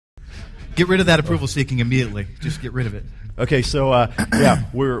Get rid of that approval seeking immediately. Just get rid of it. Okay, so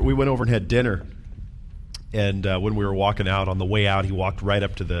we went over and had dinner, and when we were walking out, on the way out, he walked right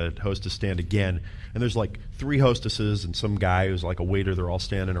up to the hostess stand again, and there's like 3 hostesses and some guy who's like a waiter. They're all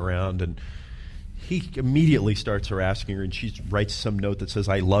standing around, and he immediately starts harassing her, and she writes some note that says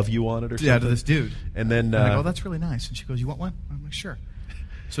 "I love you" on it or something. Yeah, to this dude. And then I go, "Oh, that's really nice." And she goes, "You want one?" I'm like, "Sure."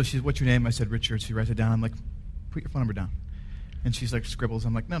 So she says, "What's your name?" I said, "Richard." She writes it down. I'm like, "Put your phone number down." And she's like, scribbles.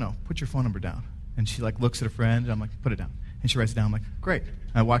 I'm like, no, put your phone number down. And she like looks at a friend. And I'm like, put it down. And she writes it down. I'm like, great.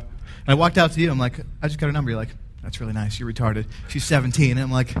 And I walked out to you. I'm like, I just got her number. You're like, that's really nice. You're retarded. She's 17. And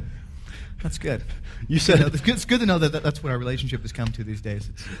I'm like, that's good. You said it's good to know that that's what our relationship has come to these days.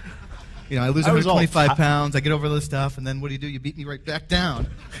 It's, I lose 125 pounds. I get over this stuff, and then what do? You beat me right back down.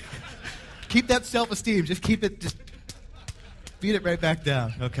 Keep that self-esteem. Just keep it. Just beat it right back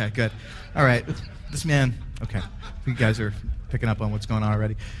down. Okay, good. All right, this man. Okay, you guys are picking up on what's going on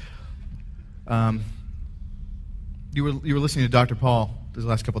already. You were listening to Dr. Paul these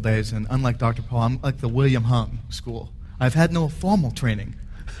last couple of days, and unlike Dr. Paul, I'm like the William Hung school. I've had no formal training.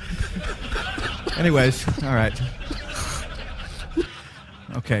 Anyways, all right.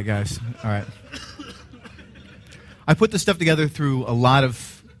 Okay, guys, all right. I put this stuff together through a lot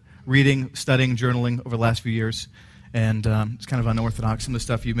of reading, studying, journaling over the last few years, and it's kind of unorthodox. Some of the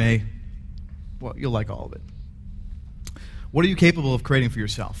stuff you'll like all of it. What are you capable of creating for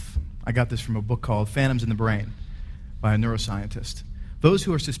yourself? I got this from a book called Phantoms in the Brain by a neuroscientist. Those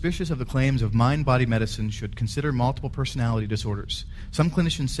who are suspicious of the claims of mind-body medicine should consider multiple personality disorders. Some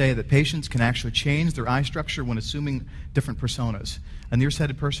clinicians say that patients can actually change their eye structure when assuming different personas. A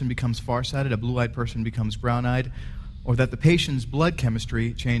nearsighted person becomes farsighted, a blue-eyed person becomes brown-eyed, or that the patient's blood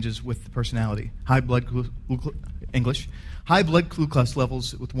chemistry changes with the personality. High blood glucose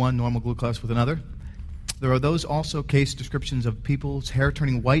levels with one, normal glucose with another. There are those also case descriptions of people's hair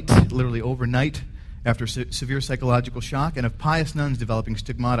turning white literally overnight after severe psychological shock, and of pious nuns developing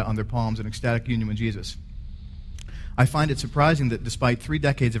stigmata on their palms in ecstatic union with Jesus. I find it surprising that despite 3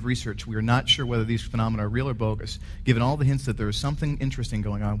 decades of research, we are not sure whether these phenomena are real or bogus. Given all the hints that there is something interesting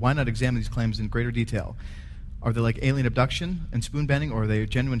going on, why not examine these claims in greater detail? Are they like alien abduction and spoon bending, or are they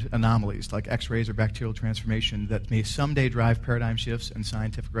genuine anomalies like X-rays or bacterial transformation that may someday drive paradigm shifts and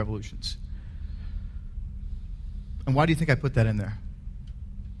scientific revolutions? And why do you think I put that in there?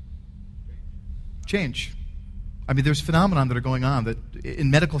 Change. I mean, there's phenomenon that are going on that in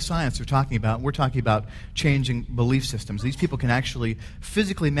medical science they're talking about. We're talking about changing belief systems. These people can actually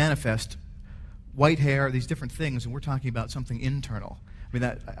physically manifest white hair, these different things, and we're talking about something internal. I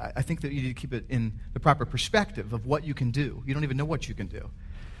mean, I think that you need to keep it in the proper perspective of what you can do. You don't even know what you can do.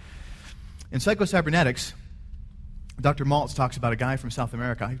 In Psycho-Cybernetics, Dr. Maltz talks about a guy from South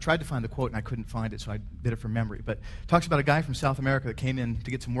America. I tried to find the quote and I couldn't find it, so I did it from memory. But talks about a guy from South America that came in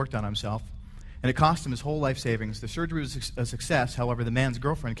to get some work done on himself, and it cost him his whole life savings. The surgery was a success. However, the man's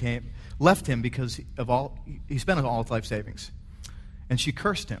girlfriend left him because he spent all his life savings. And she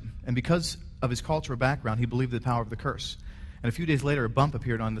cursed him. And because of his cultural background, he believed the power of the curse. And a few days later, a bump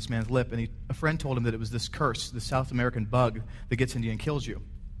appeared on this man's lip, and a friend told him that it was this curse, this South American bug that gets into you and kills you,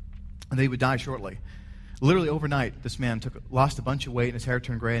 and that he would die shortly. Literally overnight, this man lost a bunch of weight, and his hair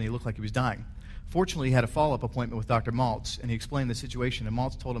turned gray, and he looked like he was dying. Fortunately, he had a follow-up appointment with Dr. Maltz, and he explained the situation, and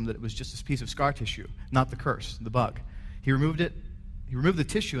Maltz told him that it was just this piece of scar tissue, not the curse, the bug. He removed the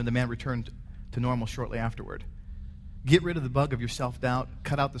tissue, and the man returned to normal shortly afterward. Get rid of the bug of your self-doubt,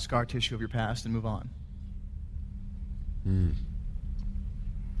 cut out the scar tissue of your past, and move on.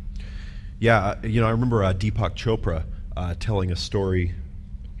 Yeah, I remember Deepak Chopra telling a story.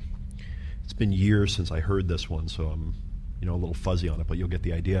 It's been years since I heard this one, so I'm a little fuzzy on it, but you'll get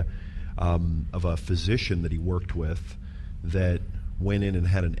the idea. Of a physician that he worked with that went in and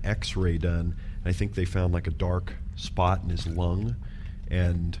had an X-ray done, and I think they found like a dark spot in his lung,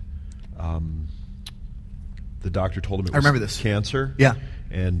 and the doctor told him it was cancer. Yeah.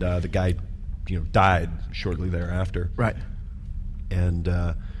 And the guy, died shortly thereafter. Right. And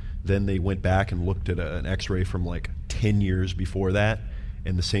then they went back and looked at an X-ray from like 10 years before that,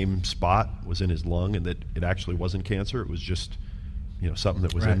 and the same spot was in his lung, and that it actually wasn't cancer. It was just something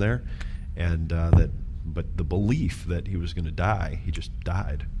that was in there, and but the belief that he was going to die, he just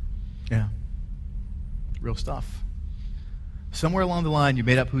died. Yeah. Real stuff. Somewhere along the line, you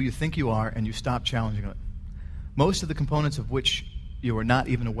made up who you think you are, and you stopped challenging it. Most of the components of which you are not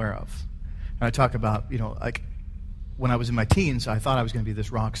even aware of. And I talk about, like when I was in my teens, I thought I was going to be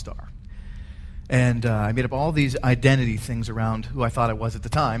this rock star. And I made up all these identity things around who I thought I was at the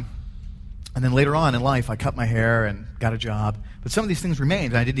time. And then later on in life, I cut my hair and got a job. But some of these things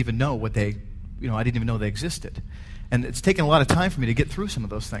remained, and I didn't even know what they I didn't even know they existed. And it's taken a lot of time for me to get through some of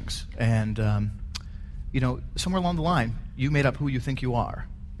those things. And, somewhere along the line, you made up who you think you are.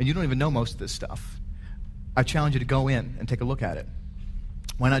 And you don't even know most of this stuff. I challenge you to go in and take a look at it.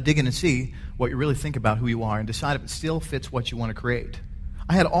 Why not dig in and see what you really think about who you are and decide if it still fits what you want to create?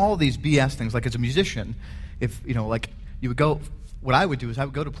 I had all these BS things, like as a musician, you would go, what I would do is I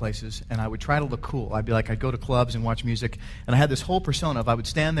would go to places and I would try to look cool. I'd go to clubs and watch music, and I had this whole persona of I would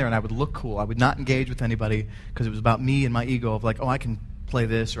stand there and I would look cool. I would not engage with anybody because it was about me and my ego of I can play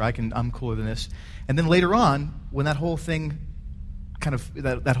this, or I'm cooler than this. And then later on, when that whole thing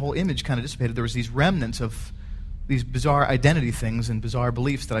that whole image kind of dissipated, there was these remnants of these bizarre identity things and bizarre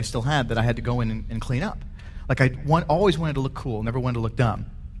beliefs that I still had that I had to go in and clean up. Always wanted to look cool, never wanted to look dumb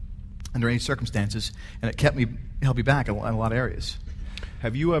under any circumstances, and it held me back in a lot of areas.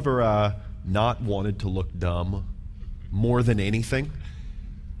 Have you ever not wanted to look dumb more than anything?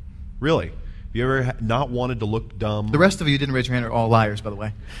 Really? Have you ever not wanted to look dumb? The rest of you didn't raise your hand are all liars, by the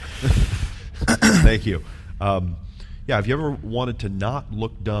way. Thank you. Have you ever wanted to not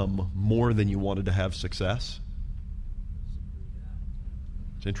look dumb more than you wanted to have success?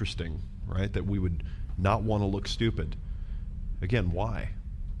 It's interesting, right? That we would not want to look stupid. Again, why?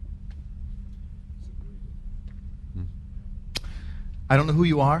 I don't know who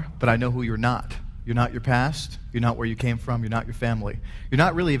you are, but I know who you're not. You're not your past. You're not where you came from. You're not your family. You're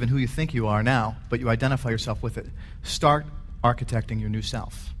not really even who you think you are now, but you identify yourself with it. Start architecting your new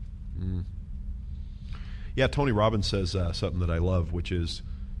self. Mm. Yeah, Tony Robbins says something that I love, which is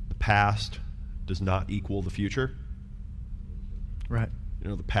the past does not equal the future. Right.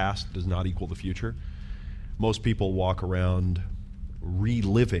 The past does not equal the future. Most people walk around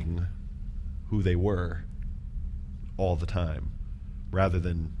reliving who they were all the time, rather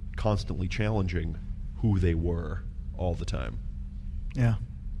than constantly challenging who they were all the time. Yeah.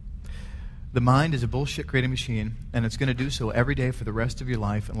 The mind is a bullshit creating machine, and it's going to do so every day for the rest of your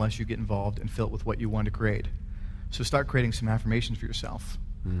life unless you get involved and fill it with what you want to create. So start creating some affirmations for yourself.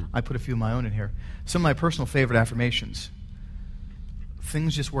 I put a few of my own in here. Some of my personal favorite affirmations.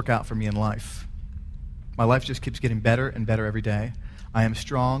 Things just work out for me in life. My life just keeps getting better and better every day. I am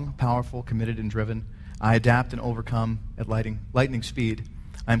strong, powerful, committed, and driven. I adapt and overcome at lightning speed.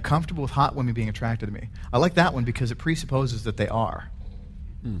 I am comfortable with hot women being attracted to me. I like that one because it presupposes that they are.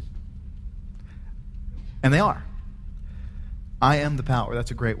 And they are. I am the power.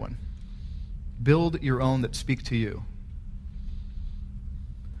 That's a great one. Build your own that speak to you.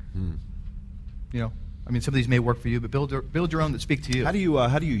 Some of these may work for you, but build your own that speak to you. How do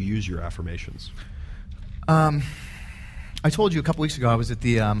you use your affirmations? I told you a couple weeks ago I was at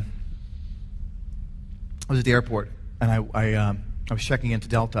the airport, and I was checking into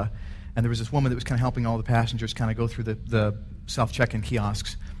Delta, and there was this woman that was kind of helping all the passengers kind of go through the self-check-in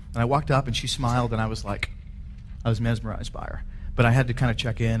kiosks. And I walked up, and she smiled, and I was mesmerized by her. But I had to kind of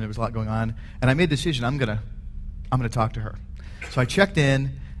check in. There was a lot going on, and I made the decision I'm gonna talk to her. So I checked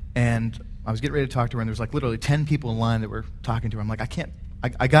in, and I was getting ready to talk to her, and there was literally 10 people in line that were talking to her. I'm like,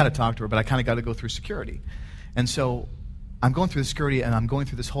 I got to talk to her, but I kind of got to go through security. And so I'm going through the security, and I'm going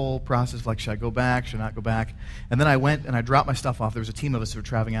through this whole process of should I go back, should I not go back? And then I went and I dropped my stuff off. There was a team of us that were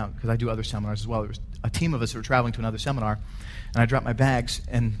traveling out, because I do other seminars as well. There was a team of us that were traveling to another seminar, and I dropped my bags,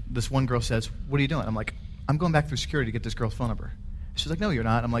 and this one girl says, "What are you doing?" I'm like, "I'm going back through security to get this girl's phone number." She's like, "No, you're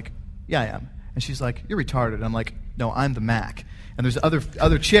not." I'm like, "Yeah, I am." And she's like, "You're retarded." And I'm like, "No, I'm the Mac." And there's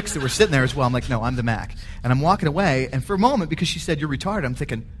other chicks that were sitting there as well. I'm like, "No, I'm the Mac." And I'm walking away, and for a moment, because she said, "You're retarded," I'm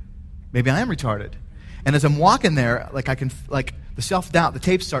thinking, maybe I am retarded. And as I'm walking there, the self-doubt, the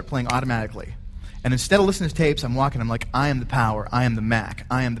tapes start playing automatically. And instead of listening to tapes, I'm walking, I'm like, I am the power, I am the Mac,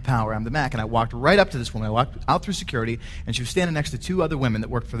 I am the power, I'm the Mac. And I walked right up to this woman. I walked out through security, and she was standing next to two other women that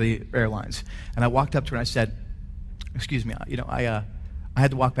worked for the airlines. And I walked up to her and I said, "Excuse me, I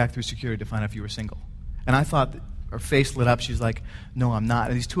had to walk back through security to find out if you were single." And I thought that her face lit up. She's like, "No, I'm not."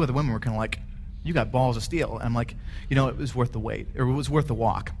 And these two other women were kind of like, "You got balls of steel." And I'm like, it was worth the wait, or it was worth the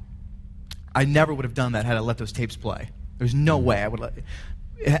walk. I never would have done that had I let those tapes play. There's no way I would let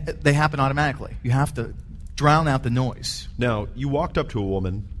it. They happen automatically. You have to drown out the noise. Now, you walked up to a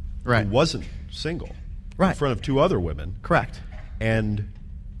woman Right. who wasn't single Right. in front of two other women. Correct. And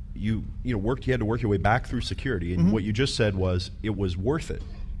you had to work your way back through security, and what you just said was it was worth it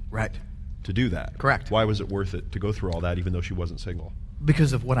Right. to do that. Correct. Why was it worth it to go through all that even though she wasn't single?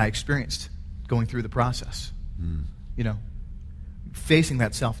 Because of what I experienced going through the process. Facing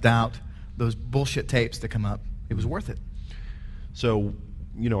that self-doubt, those bullshit tapes that come up, it was worth it. So,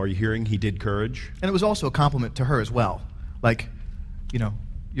 are you hearing he did courage? And it was also a compliment to her as well.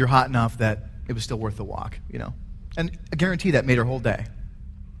 You're hot enough that it was still worth the walk, And I guarantee that made her whole day.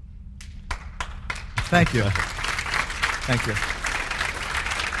 Thank you. Thank you.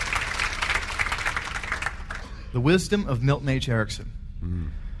 The wisdom of Milton H. Erickson.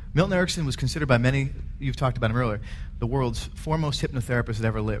 Milton Erickson was considered by many, you've talked about him earlier, the world's foremost hypnotherapist that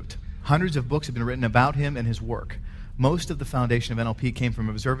ever lived. Hundreds of books have been written about him and his work. Most of the foundation of NLP came from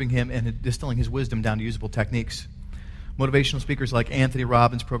observing him and distilling his wisdom down to usable techniques. Motivational speakers like Anthony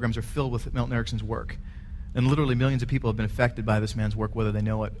Robbins' programs are filled with Milton Erickson's work. And literally millions of people have been affected by this man's work, whether they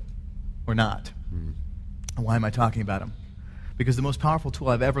know it or not. And why am I talking about him? Because the most powerful tool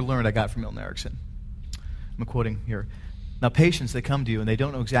I've ever learned I got from Milton Erickson. I'm quoting here. Now, patients, they come to you, and they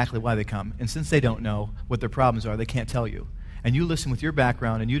don't know exactly why they come. And since they don't know what their problems are, they can't tell you. And you listen with your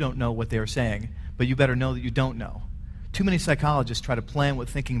background, and you don't know what they are saying, but you better know that you don't know. Too many psychologists try to plan what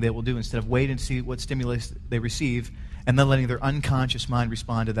thinking they will do instead of waiting to see what stimulus they receive and then letting their unconscious mind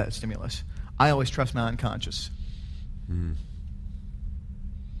respond to that stimulus. I always trust my unconscious.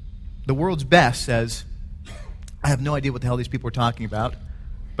 The world's best says, I have no idea what the hell these people are talking about,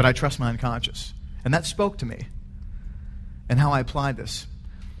 but I trust my unconscious. And that spoke to me and how I applied this.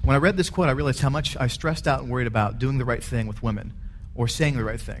 When I read this quote, I realized how much I stressed out and worried about doing the right thing with women or saying the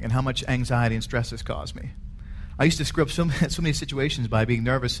right thing and how much anxiety and stress this caused me. I used to screw up so many situations by being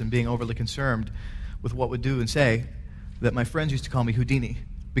nervous and being overly concerned with what would do and say that my friends used to call me Houdini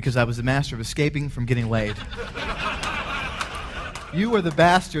because I was the master of escaping from getting laid. You were the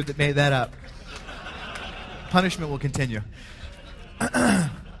bastard that made that up. Punishment will continue. I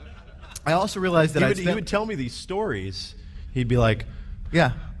also realized that he would tell me these stories. He'd be like,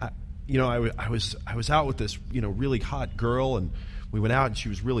 yeah, I was out with this really hot girl, and we went out, and she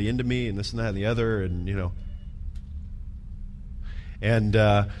was really into me, and this and that and the other, and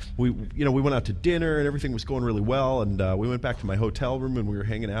we went out to dinner, and everything was going really well, and we went back to my hotel room, and we were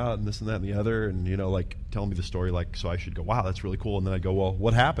hanging out, and this and that and the other, and like telling me the story, like, so I should go, wow, that's really cool, and then I'd go, well,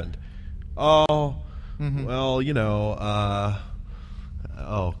 what happened? Oh, well,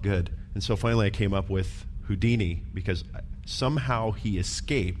 oh, good. And so finally I came up with Houdini because somehow he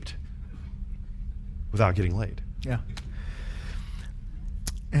escaped without getting laid. Yeah.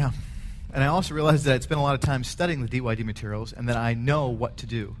 Yeah. And I also realized that I'd spent a lot of time studying the DYD materials and that I know what to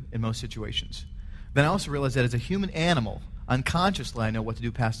do in most situations. Then I also realized that as a human animal, unconsciously I know what to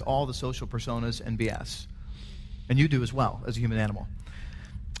do past all the social personas and BS. And you do as well as a human animal.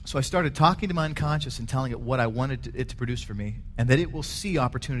 So I started talking to my unconscious and telling it what I wanted it to produce for me, and that it will see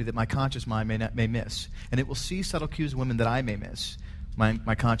opportunity that my conscious mind may miss. And it will see subtle cues in women that I may miss,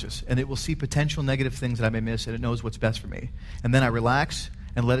 my conscious. And it will see potential negative things that I may miss, and it knows what's best for me. And then I relax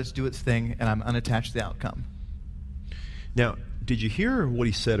and let it do its thing, and I'm unattached to the outcome. Now, did you hear what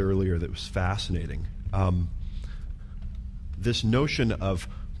he said earlier that was fascinating? This notion of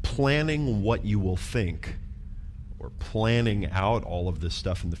planning what you will think or planning out all of this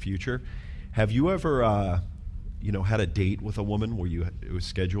stuff in the future. Have you ever, had a date with a woman where it was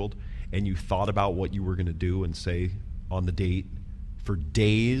scheduled and you thought about what you were going to do and say on the date for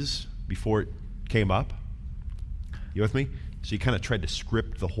days before it came up? You with me? So you kind of tried to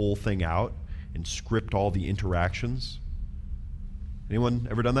script the whole thing out and script all the interactions. Anyone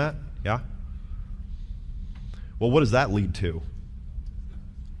ever done that? Yeah? Well, what does that lead to?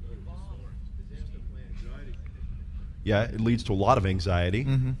 Yeah, it leads to a lot of anxiety,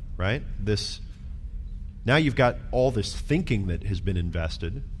 right? Now you've got all this thinking that has been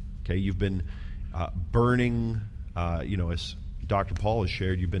invested. Okay, you've been burning, as Dr. Paul has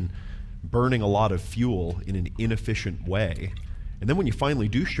shared, you've been burning a lot of fuel in an inefficient way. And then when you finally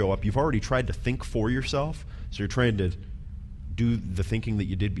do show up, you've already tried to think for yourself. So you're trying to do the thinking that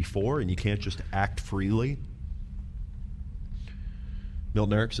you did before, and you can't just act freely.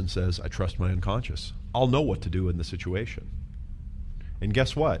 Milton Erickson says, I trust my unconscious. I'll know what to do in the situation. And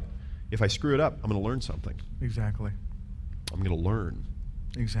guess what? If I screw it up, I'm going to learn something. Exactly. I'm going to learn.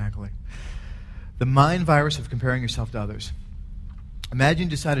 Exactly. The mind virus of comparing yourself to others. Imagine you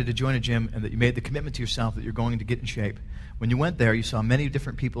decided to join a gym and that you made the commitment to yourself that you're going to get in shape. When you went there, you saw many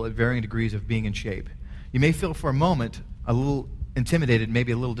different people at varying degrees of being in shape. You may feel for a moment a little intimidated,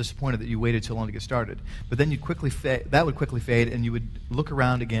 maybe a little disappointed that you waited so long to get started. But then that would quickly fade, and you would look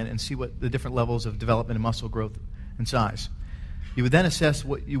around again and see what the different levels of development and muscle growth and size. You would then assess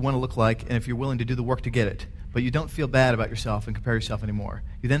what you want to look like and if you're willing to do the work to get it. But you don't feel bad about yourself and compare yourself anymore.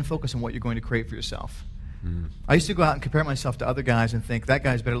 You then focus on what you're going to create for yourself. I used to go out and compare myself to other guys and think, that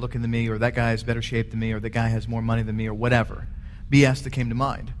guy's better looking than me, or that guy's better shaped than me, or that guy has more money than me, or whatever. BS that came to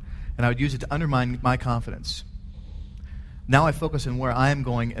mind. And I would use it to undermine my confidence. Now I focus on where I am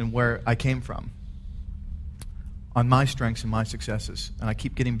going and where I came from, on my strengths and my successes. And I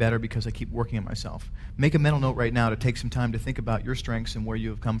keep getting better because I keep working on myself. Make a mental note right now to take some time to think about your strengths and where you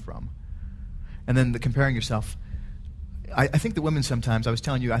have come from. And then the comparing yourself. I think that women sometimes, I was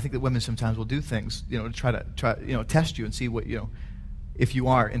telling you, I think that women sometimes will do things, to try test you and see what, if you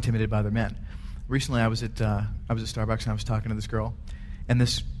are intimidated by other men. Recently, I was at Starbucks and I was talking to this girl, and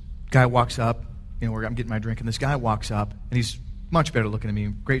this guy walks up, where I'm getting my drink, and this guy walks up, and he's much better looking than me,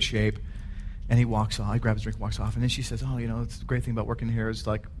 great shape, and he walks off. I grab his drink, walks off, and then she says, it's the great thing about working here is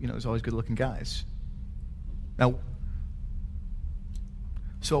there's always good-looking guys. Now,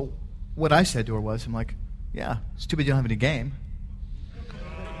 so what I said to her was, I'm like, yeah, it's too bad you don't have any game.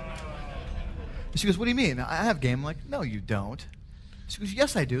 And she goes, what do you mean? I have game. I'm like, no, you don't. She goes,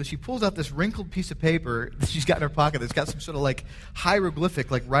 yes, I do. She pulls out this wrinkled piece of paper that she's got in her pocket that's got some sort of hieroglyphic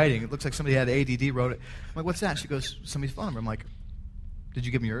writing. It looks like somebody had ADD, wrote it. I'm like, what's that? She goes, somebody's phone number. I'm like, did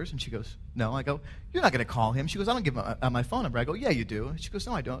you give him yours? And she goes, no. I go, you're not going to call him. She goes, I don't give him my phone number. I go, yeah, you do. And she goes,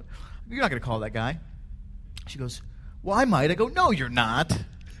 no, I don't. You're not going to call that guy. She goes, well, I might. I go, no, you're not.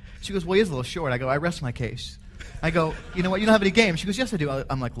 She goes, well, he is a little short. I go, I rest my case. I go, you know what, you don't have any game. She goes, yes, I do.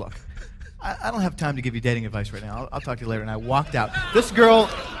 I'm like, look, I don't have time to give you dating advice right now. I'll talk to you later. And I walked out. This girl,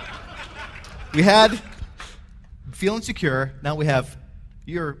 we had feeling secure. Now we have,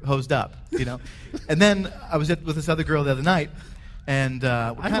 you're hosed up, And then I was with this other girl the other night, and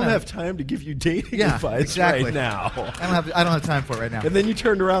I don't have time to give you dating advice exactly. right now. I don't have time for it right now. And then you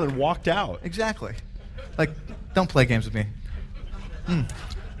turned around and walked out. Exactly. Don't play games with me.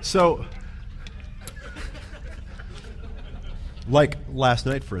 So, like last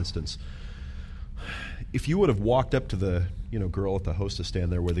night, for instance, if you would have walked up to the girl at the hostess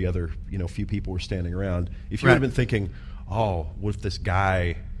stand there where the other few people were standing around, if you would have been thinking, oh, what if this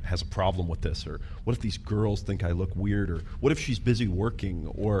guy has a problem with this, or what if these girls think I look weird, or what if she's busy working,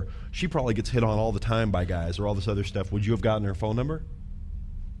 or she probably gets hit on all the time by guys, or all this other stuff, would you have gotten her phone number?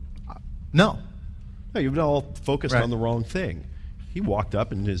 No. No, you've been all focused on the wrong thing. He walked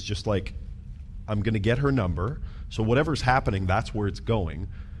up and is just like, I'm going to get her number, so whatever's happening, that's where it's going.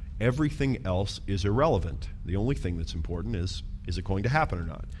 Everything else is irrelevant. The only thing that's important is it going to happen or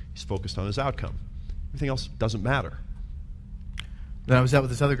not? He's focused on his outcome. Everything else doesn't matter. Then I was out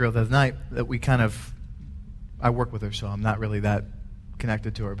with this other girl the other night that I work with her, so I'm not really that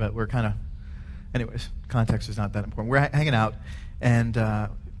connected to her, but we're anyways, context is not that important. We're hanging out, and I'm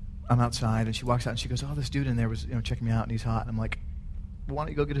outside, and she walks out, and she goes, oh, this dude in there was checking me out, and he's hot. And I'm like, well, why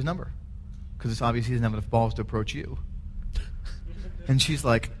don't you go get his number? Because it's obvious he doesn't have enough balls to approach you. And she's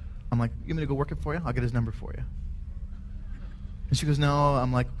like, I'm like, you want me to go work it for you? I'll get his number for you. And she goes, no.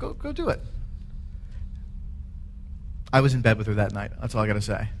 I'm like, go do it. I was in bed with her that night. That's all I got to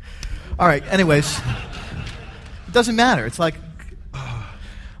say. All right, anyways, it doesn't matter. It's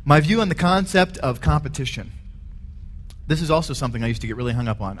my view on the concept of competition. This is also something I used to get really hung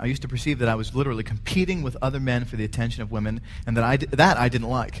up on. I used to perceive that I was literally competing with other men for the attention of women, and that I didn't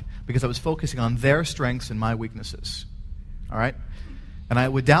like, because I was focusing on their strengths and my weaknesses. All right? And I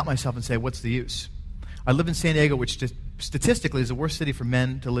would doubt myself and say, what's the use? I live in San Diego, which statistically is the worst city for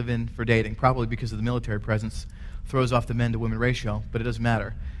men to live in for dating, probably because of the military presence throws off the men to women ratio, but it doesn't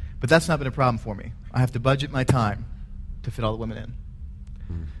matter. But that's not been a problem for me. I have to budget my time to fit all the women in.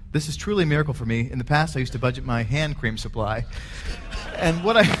 This is truly a miracle for me. In the past, I used to budget my hand cream supply. And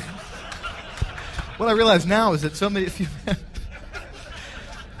what I realize now is that so many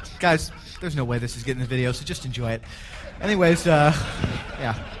guys, there's no way this is getting the video, so just enjoy it. Anyways, yeah.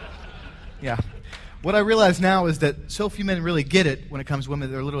 What I realize now is that so few men really get it when it comes to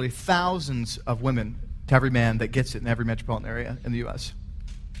women. There are literally thousands of women to every man that gets it in every metropolitan area in the U.S.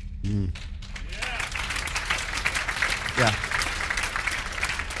 Yeah.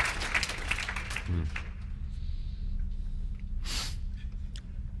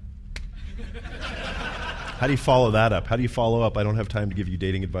 How do you follow that up? How do you follow up? I don't have time to give you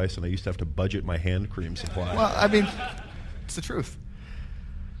dating advice, and I used to have to budget my hand cream supply. Well, I mean, it's the truth.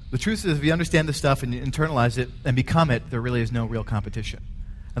 The truth is, if you understand this stuff and you internalize it and become it, there really is no real competition.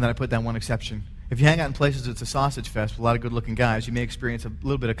 And then I put down one exception. If you hang out in places that's a sausage fest with a lot of good-looking guys, you may experience a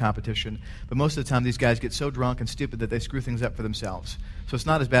little bit of competition. But most of the time, these guys get so drunk and stupid that they screw things up for themselves. So it's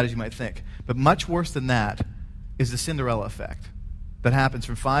not as bad as you might think. But much worse than that is the Cinderella effect that happens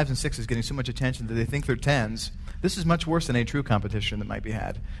from 5s and 6s getting so much attention that they think they're 10s. This is much worse than a true competition that might be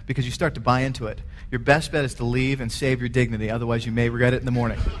had, because you start to buy into it. Your best bet is to leave and save your dignity, otherwise you may regret it in the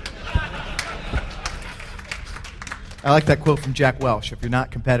morning. I like that quote from Jack Welch: if you're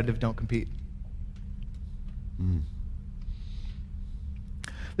not competitive, don't compete.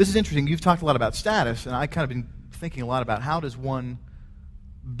 This is interesting. You've talked a lot about status, and I've kind of been thinking a lot about how does one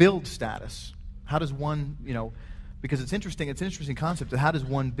build status? How does one, because it's an interesting concept of how does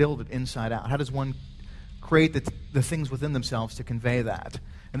one build it inside out? How does one create the things within themselves to convey that.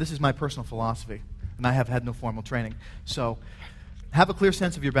 And this is my personal philosophy, and I have had no formal training. So have a clear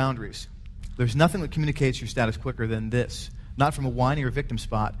sense of your boundaries. There's nothing that communicates your status quicker than this, not from a whiny or victim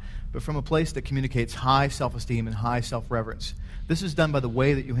spot, but from a place that communicates high self-esteem and high self-reverence. This is done by the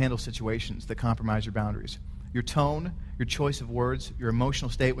way that you handle situations that compromise your boundaries. Your tone, your choice of words, your emotional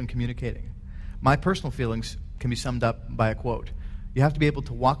state when communicating. My personal feelings can be summed up by a quote. You have to be able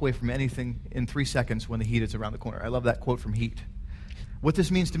to walk away from anything in 3 seconds when the heat is around the corner. I love that quote from Heat. What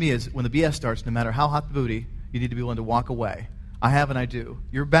this means to me is when the BS starts, no matter how hot the booty, you need to be willing to walk away. I have and I do.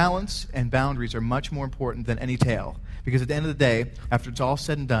 Your balance and boundaries are much more important than any tale, because at the end of the day, after it's all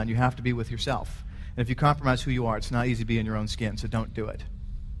said and done, you have to be with yourself. And if you compromise who you are, it's not easy to be in your own skin, so don't do it.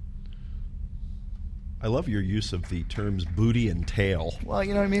 I love your use of the terms booty and tail. Well,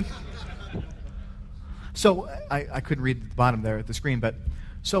 you know what I mean? So I couldn't read the bottom there at the screen, but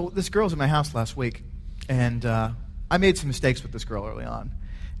so this girl's at my house last week, and I made some mistakes with this girl early on.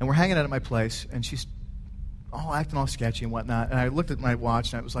 And we're hanging out at my place, and she's acting all sketchy and whatnot. And I looked at my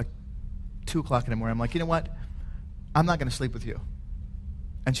watch, and it was like 2 o'clock in the morning. I'm like, you know what? I'm not going to sleep with you.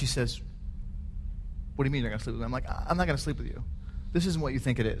 And she says, what do you mean you're going to sleep with me? I'm like, I'm not going to sleep with you. This isn't what you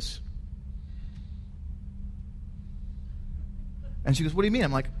think it is. And she goes, what do you mean?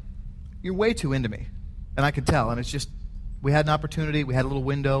 I'm like, you're way too into me. And I could tell. And it's just, we had an opportunity. We had a little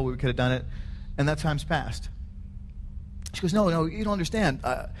window where we could have done it. And that time's passed. She goes, no, you don't understand.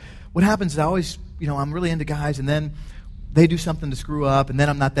 What happens is I always, I'm really into guys, and then they do something to screw up, and then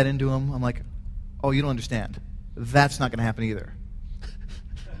I'm not that into them. I'm like, oh, you don't understand. That's not going to happen either.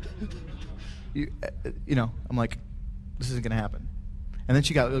 I'm like, this isn't going to happen. And then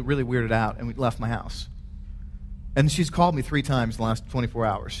she got really weirded out, and we left my house. And she's called me 3 times in the last 24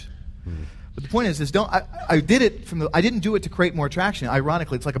 hours. Mm-hmm. But the point is I did it I didn't do it to create more attraction.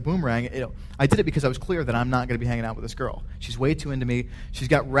 Ironically, it's like a boomerang. I did it because I was clear that I'm not going to be hanging out with this girl. She's way too into me. She's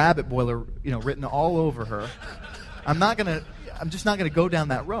got rabbit boiler, written all over her. I'm just not going to go down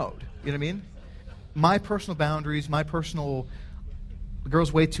that road. You know what I mean? My personal boundaries, the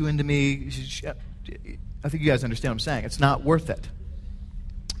girl's way too into me. I think you guys understand what I'm saying. It's not worth it.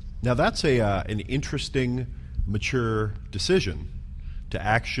 Now that's an interesting, mature decision to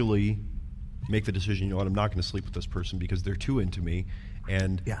actually make the decision, I'm not going to sleep with this person because they're too into me,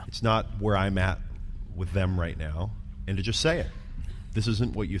 and it's not where I'm at with them right now, and to just say it. This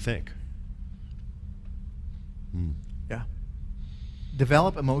isn't what you think. Yeah.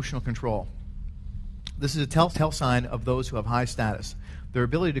 Develop emotional control. This is a telltale sign of those who have high status. Their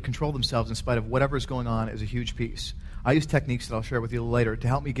ability to control themselves in spite of whatever is going on is a huge piece. I use techniques that I'll share with you later to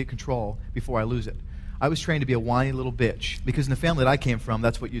help me get control before I lose it. I was trained to be a whiny little bitch because in the family that I came from,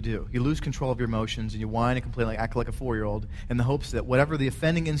 that's what you do. You lose control of your emotions and you whine and complain, act like a 4-year-old in the hopes that whatever the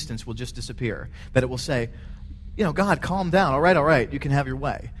offending instance will just disappear. That it will say, God, calm down. All right, you can have your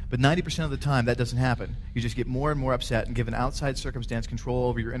way. But 90% of the time, that doesn't happen. You just get more and more upset and give an outside circumstance control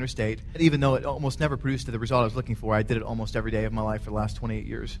over your inner state. And even though it almost never produced the result I was looking for, I did it almost every day of my life for the last 28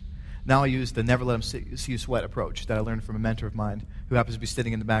 years. Now I use the never let them see you sweat approach that I learned from a mentor of mine who happens to be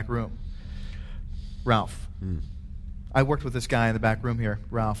sitting in the back room. Ralph. I worked with this guy in the back room here.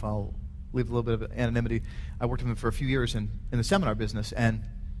 Ralph, I'll leave a little bit of anonymity. I worked with him for a few years in the seminar business, and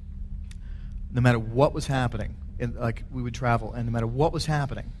no matter what was happening, we would travel, and no matter what was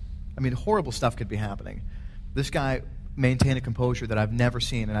happening, horrible stuff could be happening. This guy maintained a composure that I've never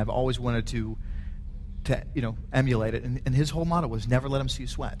seen, and I've always wanted to emulate it. And his whole motto was never let him see you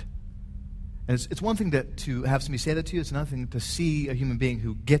sweat. And it's one thing to have somebody say that to you. It's another thing to see a human being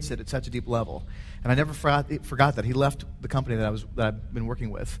who gets it at such a deep level. And I never forgot that. He left the company that I've been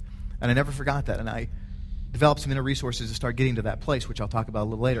working with, and I never forgot that. And I developed some inner resources to start getting to that place, which I'll talk about a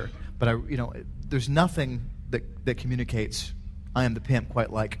little later. But there's nothing that communicates I am the pimp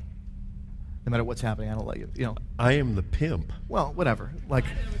quite like no matter what's happening. I don't let you. I am the pimp. Well, whatever. Well,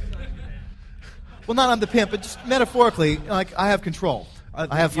 not I'm the pimp, but just metaphorically, I have control.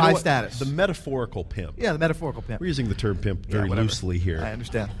 I have high status. The metaphorical pimp. Yeah, the metaphorical pimp. We're using the term pimp very loosely here. I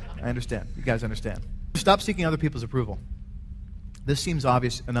understand. You guys understand. Stop seeking other people's approval. This seems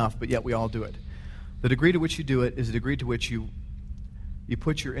obvious enough, but yet we all do it. The degree to which you do it is the degree to which you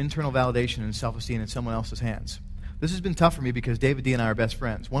put your internal validation and self-esteem in someone else's hands. This has been tough for me because David D. and I are best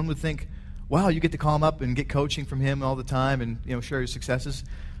friends. One would think, wow, you get to call him up and get coaching from him all the time and share your successes.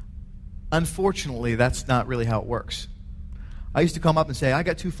 Unfortunately, that's not really how it works. I used to come up and say, I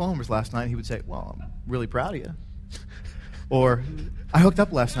got 2 phone numbers last night. And he would say, well, I'm really proud of you. Or, I hooked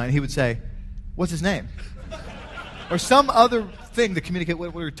up last night. And he would say, what's his name? Or some other thing to communicate what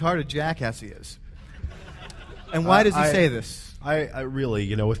a retarded jackass he is. And why does he say this? I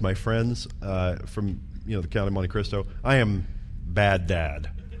really, with my friends from the Count of Monte Cristo. I am bad dad.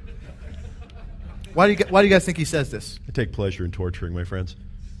 Why do you guys think he says this? I take pleasure in torturing my friends.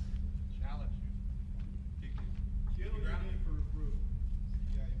 Challenge you. Kill your need for approval.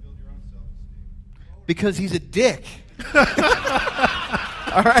 Yeah, you build your own self-esteem. Because he's a dick.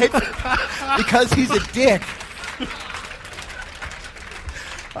 All right? Because he's a dick.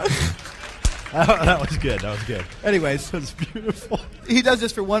 That was good. That was good. Anyways, That was beautiful. he does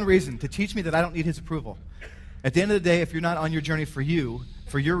this for one reason, to teach me that I don't need his approval. At the end of the day, if you're not on your journey for you,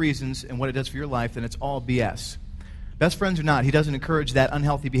 for your reasons and what it does for your life, then it's all BS. Best friends or not, he doesn't encourage that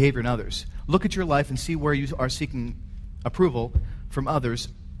unhealthy behavior in others. Look at your life and see where you are seeking approval from others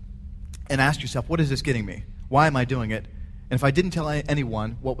and ask yourself, what is this getting me? Why am I doing it? And if I didn't tell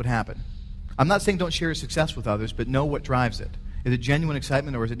anyone, what would happen? I'm not saying don't share your success with others, but know what drives it. Is it genuine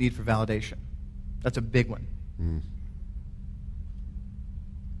excitement or is it need for validation? That's a big one.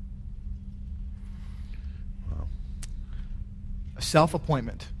 Wow.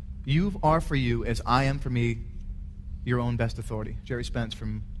 Self-appointment. You are for you as I am for me, your own best authority. Jerry Spence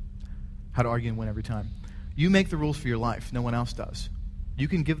from How to Argue and Win Every Time. You make the rules for your life. No one else does. You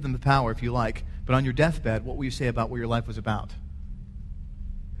can give them the power if you like, but on your deathbed, what will you say about what your life was about?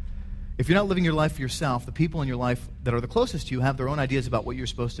 If you're not living your life for yourself, the people in your life that are the closest to you have their own ideas about what you're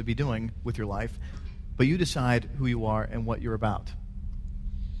supposed to be doing with your life, but you decide who you are and what you're about.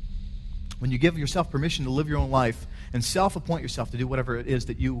 When you give yourself permission to live your own life and self-appoint yourself to do whatever it is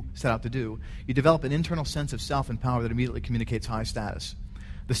that you set out to do, you develop an internal sense of self and power that immediately communicates high status.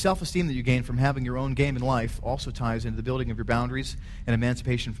 The self-esteem that you gain from having your own game in life also ties into the building of your boundaries and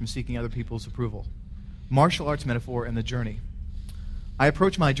emancipation from seeking other people's approval. Martial arts metaphor and the journey. I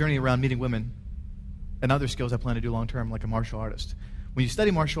approach my journey around meeting women and other skills I plan to do long-term like a martial artist. When you study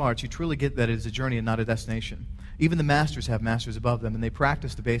martial arts, you truly get that it is a journey and not a destination. Even the masters have masters above them, and they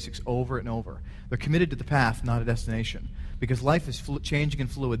practice the basics over and over. They're committed to the path, not a destination. Because life is changing and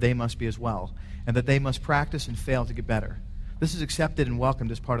fluid, they must be as well, and that they must practice and fail to get better. This is accepted and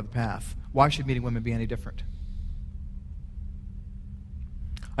welcomed as part of the path. Why should meeting women be any different?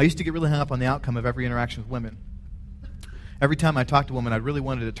 I used to get really hung up on the outcome of every interaction with women. Every time I talked to a woman, I really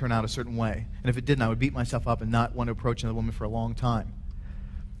wanted it to turn out a certain way. And if it didn't, I would beat myself up and not want to approach another woman for a long time.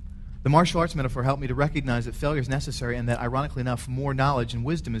 The martial arts metaphor helped me to recognize that failure is necessary and that, ironically enough, more knowledge and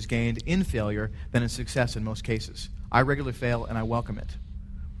wisdom is gained in failure than in success in most cases. I regularly fail, and I welcome it.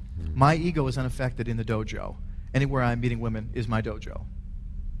 My ego is unaffected in the dojo. Anywhere I'm meeting women is my dojo.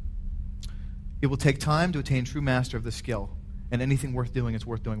 It will take time to attain true master of the skill, and anything worth doing is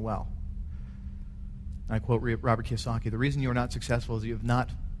worth doing well. I quote Robert Kiyosaki, the reason you are not successful is you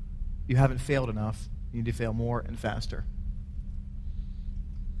haven't failed enough. You need to fail more and faster.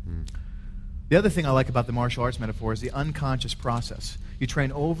 The other thing I like about the martial arts metaphor is the unconscious process. You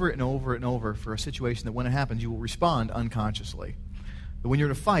train over and over and over for a situation that when it happens, you will respond unconsciously. But when you're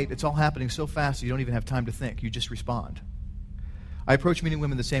in a fight, it's all happening so fast that you don't even have time to think. You just respond. I approach meeting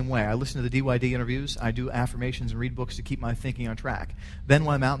women the same way. I listen to the DYD interviews, I do affirmations and read books to keep my thinking on track. Then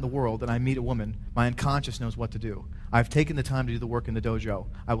when I'm out in the world and I meet a woman, my unconscious knows what to do. I've taken the time to do the work in the dojo.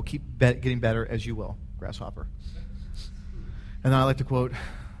 I will keep getting better as you will, Grasshopper. And then I like to quote,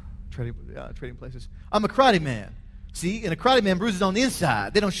 Trading Places, I'm a karate man. See, and a karate man bruises on the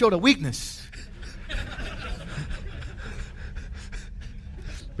inside. They don't show the weakness.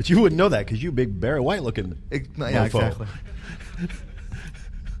 But you wouldn't know that because you big Barry White looking. Yeah, exactly.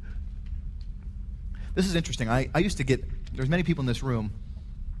 This is interesting. I used to get, there's many people in this room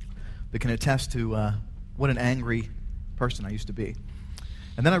that can attest to what an angry person I used to be.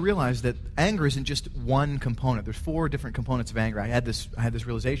 And then I realized that anger isn't just one component. There's 4 different components of anger. I had this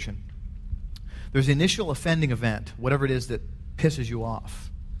realization. There's the initial offending event, whatever it is that pisses you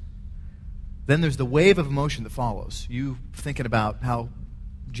off. Then there's the wave of emotion that follows. You thinking about how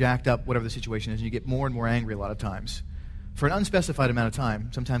jacked up whatever the situation is, and you get more and more angry a lot of times. For an unspecified amount of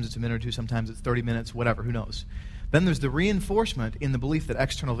time. Sometimes it's a minute or 2, sometimes it's 30 minutes, whatever, who knows. Then there's the reinforcement in the belief that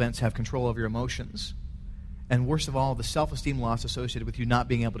external events have control over your emotions. And worst of all, the self-esteem loss associated with you not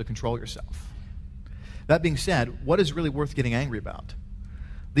being able to control yourself. That being said, what is really worth getting angry about?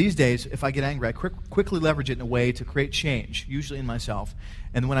 These days, if I get angry, I quickly leverage it in a way to create change, usually in myself.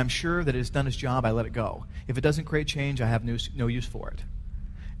 And when I'm sure that it's done its job, I let it go. If it doesn't create change, I have no use for it.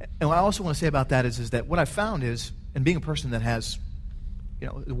 And what I also want to say about that is that what I found is, and being a person that has,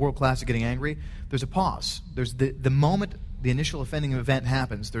 the world class of getting angry, there's a pause. There's the moment the initial offending event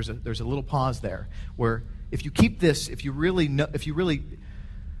happens, there's a little pause there where if you keep this, if you really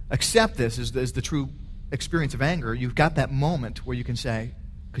accept this as the true experience of anger, you've got that moment where you can say,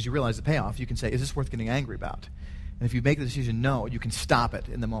 because you realize the payoff, you can say, is this worth getting angry about? And if you make the decision no, you can stop it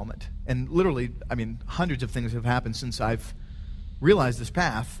in the moment. And literally, I mean, hundreds of things have happened since I've realized this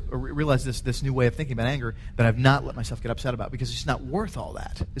path, or realized this new way of thinking about anger that I've not let myself get upset about, because it's just not worth all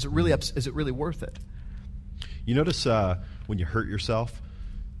that. Is it really worth it? You notice when you hurt yourself,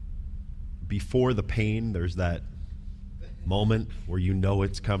 before the pain, there's that moment where you know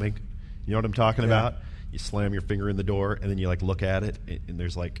it's coming. You know what I'm talking about? You slam your finger in the door, and then you like look at it, and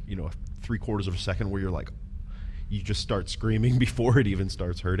there's like, you know, 3/4 of a second where you're like, you just start screaming before it even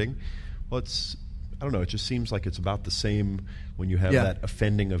starts hurting. Well, I don't know, it just seems like it's about the same when you have that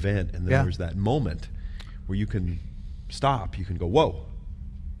offending event, and then there's that moment where you can stop. You can go, whoa.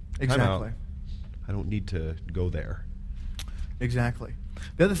 Exactly. I don't need to go there. Exactly.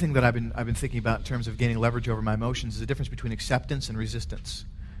 The other thing that I've been thinking about in terms of gaining leverage over my emotions is the difference between acceptance and resistance.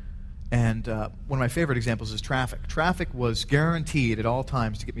 And one of my favorite examples is traffic. Traffic was guaranteed at all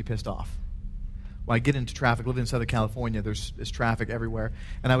times to get me pissed off. When I get into traffic, living in Southern California, there's traffic everywhere.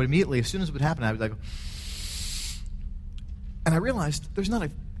 And I would immediately, as soon as it would happen, I would like, and I realized there's not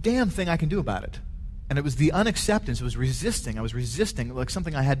a damn thing I can do about it. And it was the unacceptance, it was resisting. I was resisting like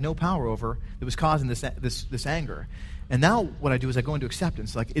something I had no power over that was causing this anger. And now what I do is I go into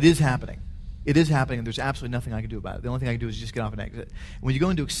acceptance, like it is happening. It is happening, and there's absolutely nothing I can do about it. The only thing I can do is just get off and exit. And when you go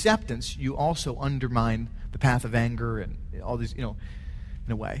into acceptance, you also undermine the path of anger and all these, you know,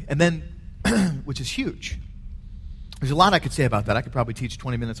 in a way. And then, which is huge. There's a lot I could say about that. I could probably teach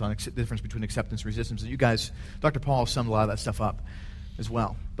 20 minutes on the difference between acceptance and resistance. And you guys, Dr. Paul summed a lot of that stuff up as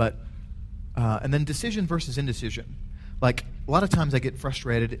well. But and then decision versus indecision. Like, a lot of times I get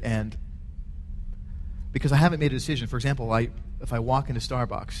frustrated and because I haven't made a decision. For example, if I walk into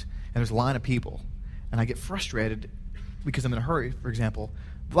Starbucks and there's a line of people and I get frustrated because I'm in a hurry, for example,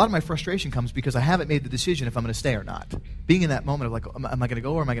 a lot of my frustration comes because I haven't made the decision if I'm going to stay or not. Being in that moment of like, am I going to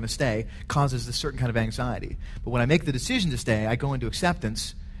go or am I going to stay, causes this certain kind of anxiety. But when I make the decision to stay, I go into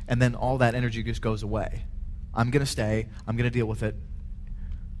acceptance, and then all that energy just goes away. I'm going to stay. I'm going to deal with it.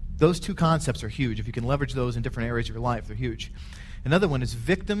 Those two concepts are huge. If you can leverage those in different areas of your life, they're huge. Another one is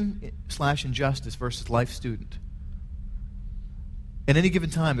victim/injustice versus life student. At any given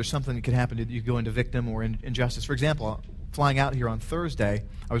time, there's something that could happen. You could go into victim or injustice. For example, flying out here on Thursday,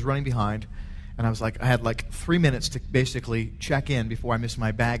 I was running behind, and I had like 3 minutes to basically check in before I missed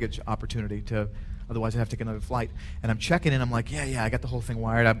my baggage opportunity. Otherwise I'd have to take another flight. And I'm checking in. I'm like, yeah, I got the whole thing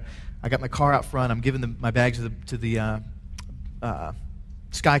wired. I got my car out front. I'm giving my bags to the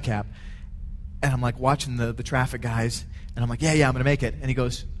SkyCap, and I'm like watching the traffic guys, and I'm like, yeah, I'm going to make it. And he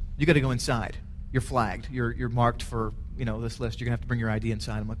goes, you got to go inside. You're flagged. You're marked for this list. You're going to have to bring your ID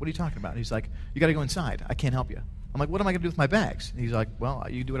inside. I'm like, what are you talking about? And he's like, you got to go inside. I can't help you. I'm like, what am I going to do with my bags? And he's like, well,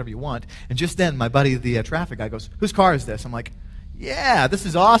 you do whatever you want. And just then, my buddy, the traffic guy, goes, whose car is this? I'm like, yeah, this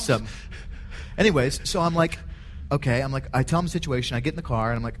is awesome. Anyways, so I'm like, okay. I tell him the situation. I get in the car,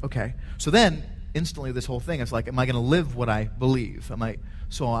 and I'm like, okay. So then, instantly, this whole thing is like, am I going to live what I believe?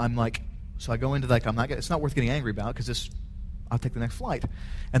 So I go into like, it's not worth getting angry about because I'll take the next flight.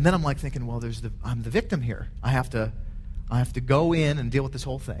 And then I'm like thinking, well, I'm the victim here. I have to go in and deal with this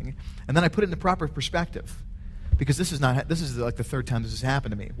whole thing. And then I put it in the proper perspective. Because this is like the third time this has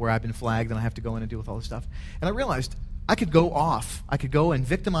happened to me, where I've been flagged and I have to go in and deal with all this stuff. And I realized I could go off. I could go and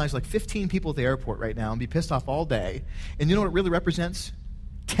victimize like 15 people at the airport right now and be pissed off all day. And you know what it really represents?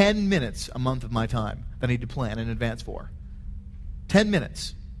 10 minutes a month of my time that I need to plan in advance for. 10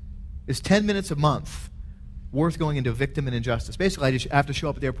 minutes. Is 10 minutes a month worth going into victim and injustice? Basically, I just have to show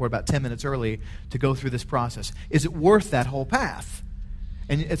up at the airport about 10 minutes early to go through this process. Is it worth that whole path?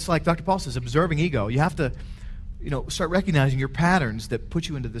 And it's like Dr. Paul says, observing ego. You have to start recognizing your patterns that put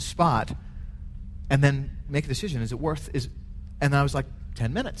you into this spot and then make a decision. Is it worth And I was like,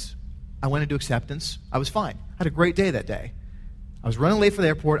 10 minutes. I went into acceptance. I was fine. I had a great day that day. I was running late for the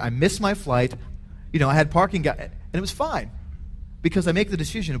airport. I missed my flight. I had parking, and it was fine. Because I make the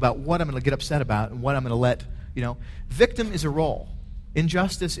decision about what I'm going to get upset about and what I'm going to let, Victim is a role.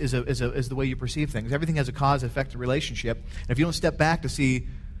 Injustice is the way you perceive things. Everything has a cause-effect relationship. And if you don't step back to see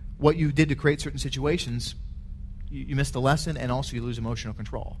what you did to create certain situations, you miss the lesson, and also you lose emotional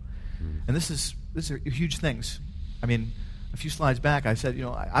control. And these are huge things. I mean, a few slides back, I said,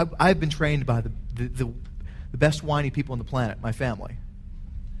 I've been trained by the best whiny people on the planet, my family.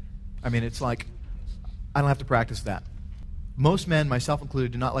 I mean, it's like, I don't have to practice that. Most men, myself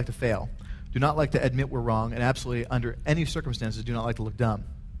included, do not like to fail, do not like to admit we're wrong, and absolutely, under any circumstances, do not like to look dumb.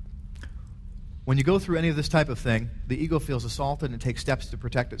 When you go through any of this type of thing, the ego feels assaulted and takes steps to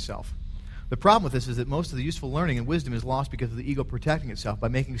protect itself. The problem with this is that most of the useful learning and wisdom is lost because of the ego protecting itself by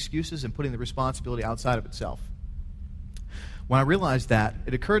making excuses and putting the responsibility outside of itself. When I realized that,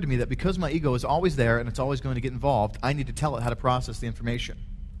 it occurred to me that because my ego is always there and it's always going to get involved, I need to tell it how to process the information.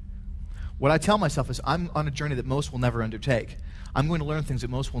 What I tell myself is I'm on a journey that most will never undertake. I'm going to learn things that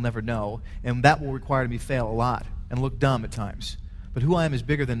most will never know, and that will require me to fail a lot and look dumb at times. But who I am is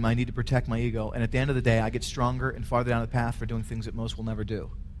bigger than my need to protect my ego, and at the end of the day, I get stronger and farther down the path for doing things that most will never do.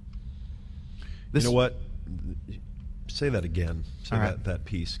 You know what? Say that again. Say All right. that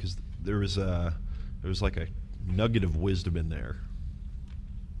piece, because there was like a nugget of wisdom in there.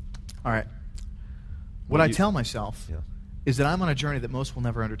 All right. What I tell myself Yeah. is that I'm on a journey that most will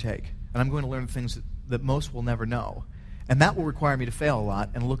never undertake, and I'm going to learn things that most will never know. And that will require me to fail a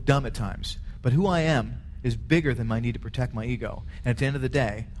lot and look dumb at times. But who I am is bigger than my need to protect my ego. And at the end of the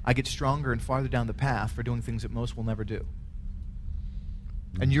day, I get stronger and farther down the path for doing things that most will never do.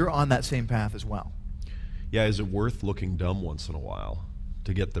 And you're on that same path as well. Yeah, is it worth looking dumb once in a while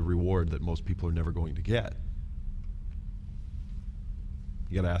to get the reward that most people are never going to get?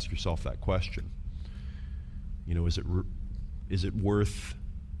 You got to ask yourself that question. You know, is it worth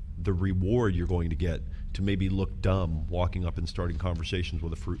the reward you're going to get to maybe look dumb walking up and starting conversations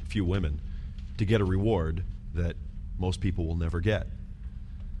with a few women to get a reward that most people will never get?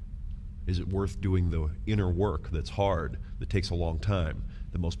 Is it worth doing the inner work that's hard, that takes a long time,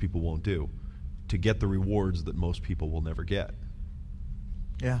 that most people won't do, to get the rewards that most people will never get?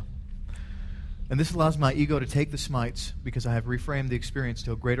 Yeah. And this allows my ego to take the smites because I have reframed the experience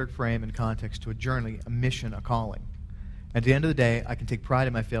to a greater frame and context, to a journey, a mission, a calling. At the end of the day, I can take pride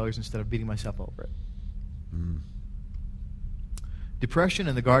in my failures instead of beating myself over it. Depression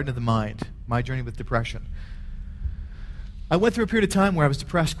and the Garden of the Mind, my journey with depression. I went through a period of time where I was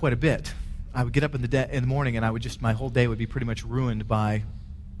depressed quite a bit. I would get up in the morning and my whole day would be pretty much ruined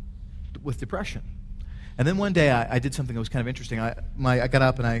with depression. And then one day I did something that was kind of interesting. I got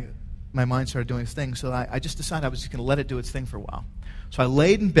up and my mind started doing its thing, so I just decided I was just going to let it do its thing for a while. So I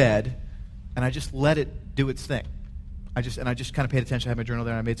laid in bed and I just let it do its thing. I just kind of paid attention. I had my journal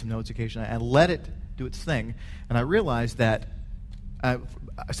there and I made some notes occasionally. I let it do its thing, and I realized that I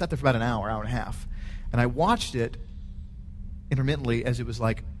sat there for about an hour and a half, and I watched it intermittently as it was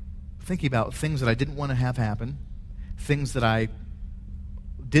like thinking about things that I didn't want to have happen, things that I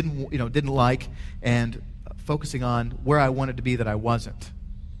didn't like, and focusing on where I wanted to be that I wasn't.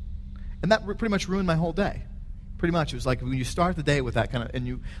 And that pretty much ruined my whole day. Pretty much. It was like when you start the day with that kind of, and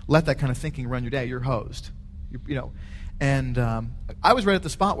you let that kind of thinking run your day, you're hosed. And I was right at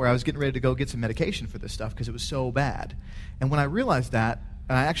the spot where I was getting ready to go get some medication for this stuff because it was so bad. And when I realized that,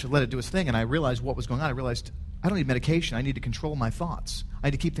 and I actually let it do its thing, and I realized what was going on, I realized I don't need medication. I need to control my thoughts. I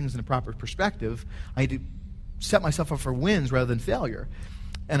need to keep things in a proper perspective. I need to set myself up for wins rather than failure.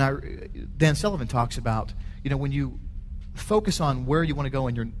 And Dan Sullivan talks about, when you focus on where you want to go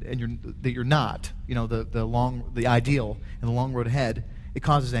that you're not, the ideal and the long road ahead, it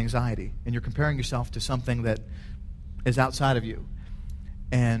causes anxiety, and you're comparing yourself to something that is outside of you.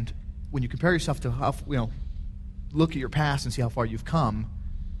 And when you compare yourself to look at your past and see how far you've come,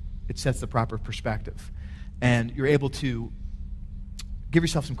 it sets the proper perspective, and you're able to give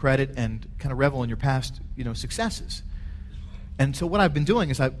yourself some credit and kind of revel in your past, successes. And so what I've been doing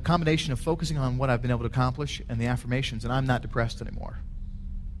is a combination of focusing on what I've been able to accomplish and the affirmations, and I'm not depressed anymore,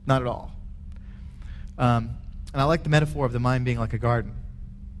 not at all. And I like the metaphor of the mind being like a garden.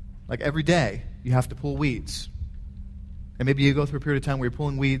 Like every day, you have to pull weeds. And maybe you go through a period of time where you're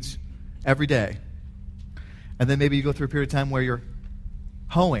pulling weeds every day. And then maybe you go through a period of time where you're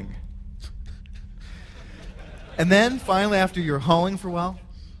hoeing. And then finally, after you're hoeing for a while,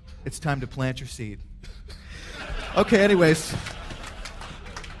 it's time to plant your seed. Okay, anyways.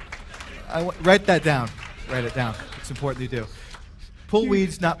 Write that down. Write it down. It's important you do. Pull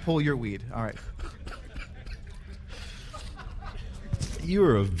weeds, not pull your weed. All right. You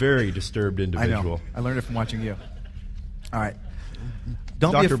are a very disturbed individual. I know. I learned it from watching you. All right.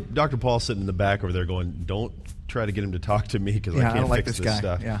 Dr. Paul's sitting in the back over there going, don't try to get him to talk to me because I can't like fix this this guy.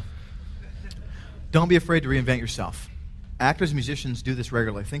 stuff. Yeah. Don't be afraid to reinvent yourself. Actors and musicians do this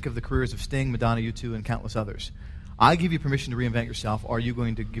regularly. Think of the careers of Sting, Madonna, U2, and countless others. I give you permission to reinvent yourself. Are you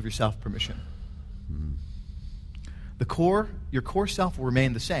going to give yourself permission? Your core self will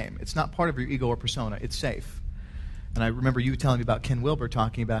remain the same. It's not part of your ego or persona. It's safe. And I remember you telling me about Ken Wilber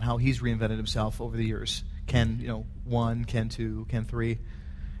talking about how he's reinvented himself over the years. Ken, 1, Ken 2, Ken 3.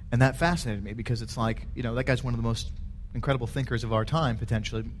 And that fascinated me because it's like, that guy's one of the most incredible thinkers of our time,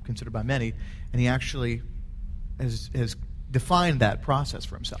 potentially, considered by many. And he actually has defined that process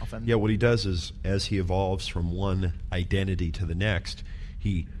for himself. And what he does is, as he evolves from one identity to the next,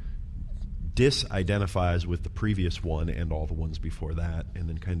 he disidentifies with the previous one and all the ones before that, and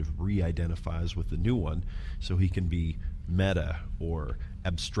then kind of re-identifies with the new one, so he can be meta or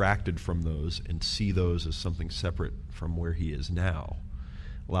abstracted from those and see those as something separate from where he is now,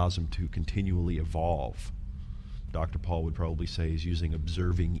 allows him to continually evolve. Dr. Paul would probably say he's using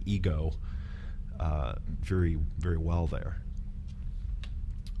observing ego very, very well there.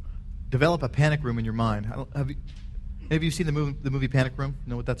 Develop a panic room in your mind. Have you seen the movie Panic Room?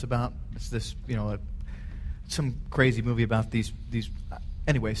 Know what that's about? It's this, some crazy movie about these.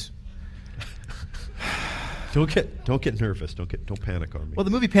 Anyways, Don't get nervous. Don't panic on me. well,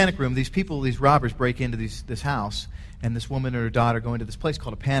 the movie Panic Room. These robbers break into this house, and this woman and her daughter go into this place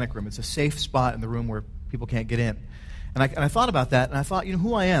called a panic room. It's a safe spot in the room where people can't get in. And I thought about that, and I thought,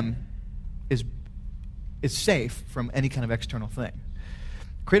 who I am is safe from any kind of external thing.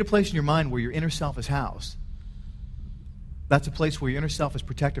 Create a place in your mind where your inner self is housed. That's a place where your inner self is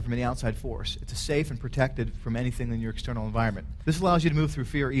protected from any outside force. It's safe and protected from anything in your external environment. This allows you to move through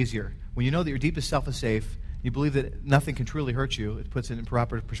fear easier. When you know that your deepest self is safe, you believe that nothing can truly hurt you, it puts it in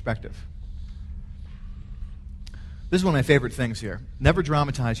proper perspective. This is one of my favorite things here. Never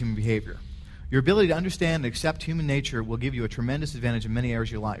dramatize human behavior. Your ability to understand and accept human nature will give you a tremendous advantage in many areas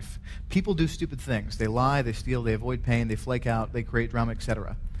of your life. People do stupid things. They lie, they steal, they avoid pain, they flake out, they create drama,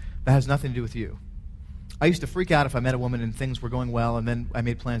 etc. That has nothing to do with you. I used to freak out if I met a woman and things were going well, and then I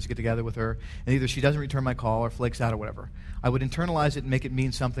made plans to get together with her, and either she doesn't return my call or flakes out or whatever. I would internalize it and make it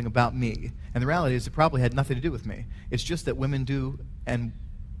mean something about me. And the reality is it probably had nothing to do with me. It's just that women do, and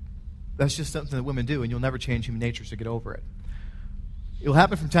that's just something that women do, and you'll never change human nature, so get over it. It will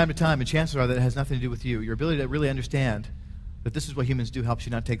happen from time to time, and chances are that it has nothing to do with you. Your ability to really understand that this is what humans do helps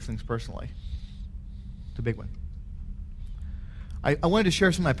you not take things personally. It's a big one. I wanted to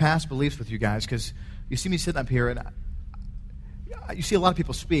share some of my past beliefs with you guys, because you see me sitting up here, and you see a lot of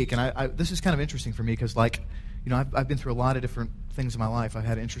people speak, and this is kind of interesting for me, because I've been through a lot of different things in my life. I've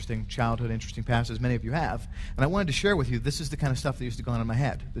had an interesting childhood, interesting past, as many of you have, and I wanted to share with you, this is the kind of stuff that used to go on in my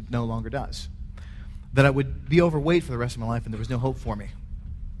head that no longer does. That I would be overweight for the rest of my life and there was no hope for me.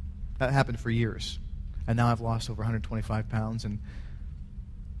 That happened for years. And now I've lost over 125 pounds and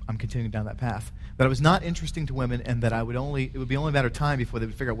I'm continuing down that path. That I was not interesting to women and that it would be only a matter of time before they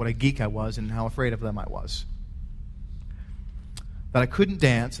would figure out what a geek I was and how afraid of them I was. That I couldn't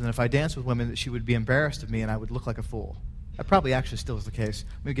dance, and that if I danced with women that she would be embarrassed of me and I would look like a fool. That probably actually still is the case.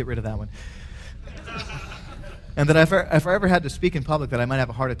 Let me get rid of that one. And that if I ever had to speak in public, that I might have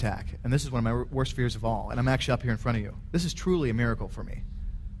a heart attack. And this is one of my worst fears of all. And I'm actually up here in front of you. This is truly a miracle for me.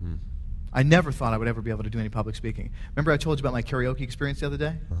 I never thought I would ever be able to do any public speaking. Remember I told you about my karaoke experience the other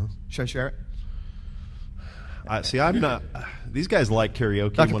day? Should I share it? See, I'm not. These guys like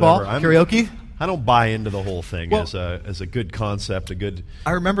karaoke. Dr. Paul, karaoke? I don't buy into the whole thing as a good concept,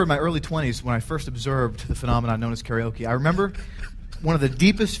 I remember in my early 20s when I first observed the phenomenon known as karaoke. I remember one of the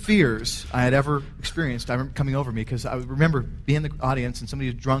deepest fears I had ever experienced. I remember coming over me because I remember being in the audience and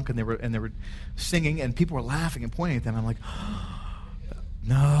somebody was drunk and they were singing and people were laughing and pointing at them. I'm like,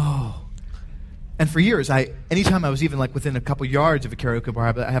 no. And for years, anytime I was even within a couple yards of a karaoke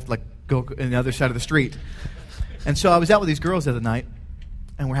bar, I have to go on the other side of the street. And so I was out with these girls the other night,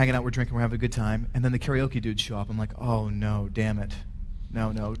 and we're hanging out, we're drinking, we're having a good time, and then the karaoke dudes show up. I'm like, oh no, damn it,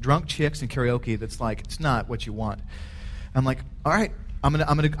 no, drunk chicks and karaoke. That's it's not what you want. I'm like, all right, I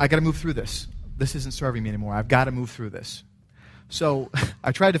got to move through this. This isn't serving me anymore. I've got to move through this. So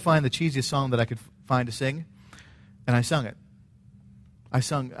I tried to find the cheesiest song that I could find to sing, and I sung it. I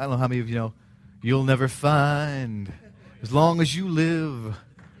don't know how many of you know, you'll never find as long as you live.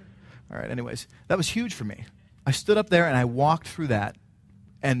 All right, anyways, that was huge for me. I stood up there and I walked through that,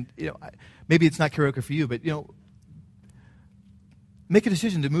 and maybe it's not karaoke for you, but make a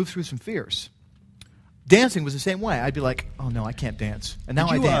decision to move through some fears. Dancing was the same way. I'd be like, oh no, I can't dance. And now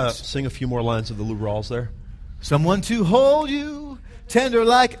I dance. Sing a few more lines of the Lou Rawls there? Someone to hold you, tender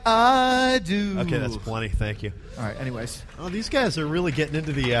like I do. Okay, that's plenty. Thank you. All right, anyways. Oh, these guys are really getting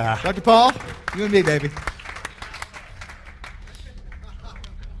into the... Dr. Paul, you and me, baby.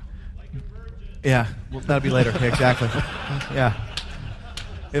 Yeah, well, that'll be later. Yeah, exactly. Yeah.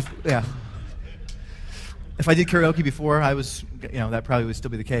 If I did karaoke before, I was, that probably would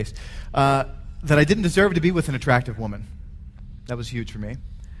still be the case. That I didn't deserve to be with an attractive woman. That was huge for me.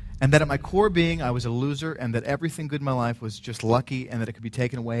 And that at my core being, I was a loser, and that everything good in my life was just lucky, and that it could be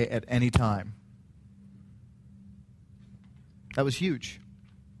taken away at any time. That was huge.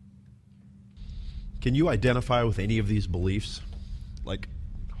 Can you identify with any of these beliefs? Like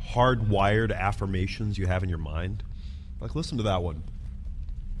hardwired affirmations you have in your mind? Listen to that one.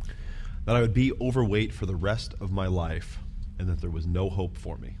 That I would be overweight for the rest of my life, and that there was no hope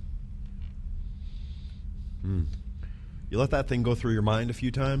for me. You let that thing go through your mind a few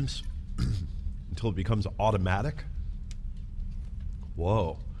times until it becomes automatic,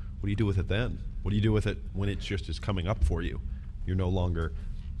 whoa, what do you do with it then? What do you do with it when it just is coming up for you? It's no longer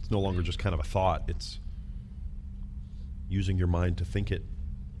just kind of a thought. It's using your mind to think it.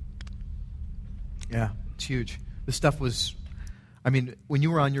 Yeah, it's huge. This stuff was, when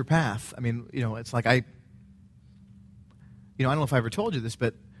you were on your path, it's like I don't know if I ever told you this,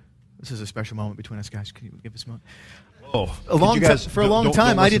 but this is a special moment between us guys. Can you give us a moment? Oh, For a long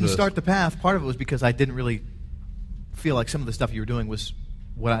time, I didn't start start the path. Part of it was because I didn't really feel like some of the stuff you were doing was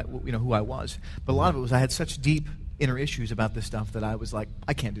who I was. But a lot of it was I had such deep inner issues about this stuff that I was like,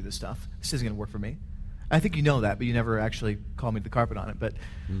 I can't do this stuff. This isn't going to work for me. I think you know that, but you never actually called me to the carpet on it. But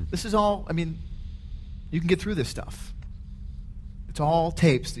this is all, you can get through this stuff. It's all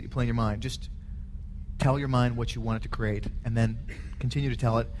tapes that you play in your mind. Just tell your mind what you want it to create, and then continue to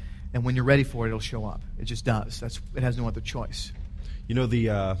tell it. And when you're ready for it, it'll show up. It just does. It has no other choice. You know,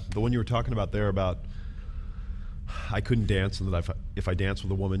 the one you were talking about there about I couldn't dance, and that if I danced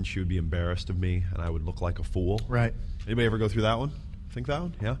with a woman, she would be embarrassed of me, and I would look like a fool. Right. Anybody ever go through that one? Think that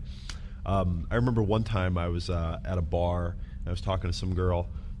one? Yeah. I remember one time I was at a bar, and I was talking to some girl,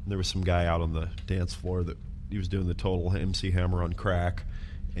 and there was some guy out on the dance floor that he was doing the total MC Hammer on crack,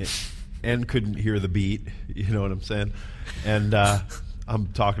 and couldn't hear the beat. You know what I'm saying? And I'm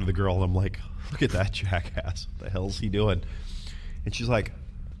talking to the girl, and I'm like, "Look at that jackass! What the hell's he doing?" And she's like,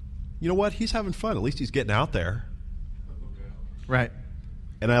 "You know what? He's having fun. At least he's getting out there." Right.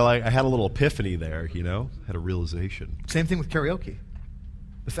 And I had a little epiphany there. Had a realization. Same thing with karaoke.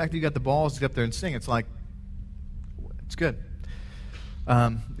 The fact that you got the balls to get up there and sing, it's like, it's good.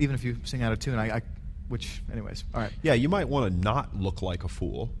 Even if you sing out of tune, anyways, all right. Yeah, you might want to not look like a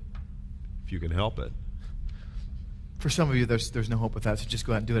fool if you can help it. For some of you, there's no hope with that, so just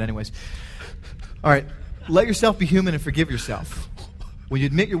go ahead and do it anyways. All right, let yourself be human and forgive yourself. When you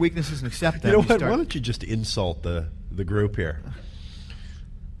admit your weaknesses and accept them, You know what? Why don't you just insult the group here?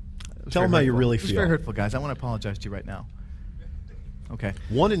 Tell them how you really feel. It's very hurtful, guys. I want to apologize to you right now. Okay.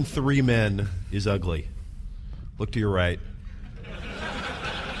 1 in 3 men is ugly. Look to your right.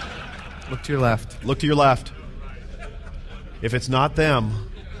 Look to your left. Look to your left. If it's not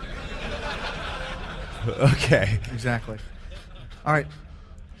them, okay. Exactly. All right.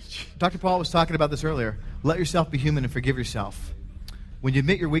 Dr. Paul was talking about this earlier. Let yourself be human and forgive yourself. When you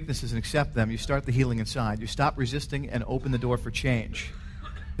admit your weaknesses and accept them, you start the healing inside. You stop resisting and open the door for change.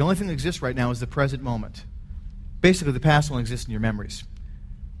 The only thing that exists right now is the present moment. Basically, the past only exists in your memories.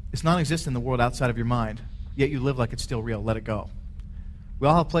 It's non-existent in the world outside of your mind, yet you live like it's still real. Let it go. We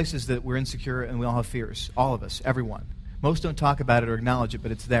all have places that we're insecure, and we all have fears. All of us, everyone. Most don't talk about it or acknowledge it,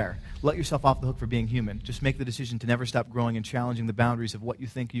 but it's there. Let yourself off the hook for being human. Just make the decision to never stop growing and challenging the boundaries of what you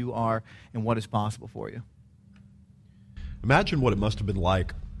think you are and what is possible for you. Imagine what it must have been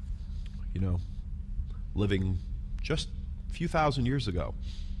like, living just a few thousand years ago,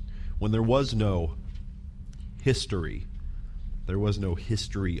 when there was no history. There was no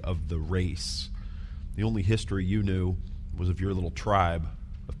history of the race. The only history you knew was of your little tribe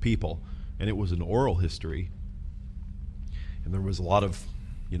of people, and it was an oral history. And there was a lot of,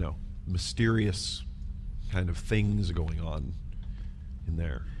 mysterious kind of things going on in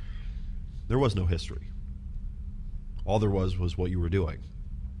there. There was no history. All there was what you were doing.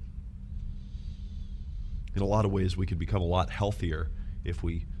 In a lot of ways, we could become a lot healthier if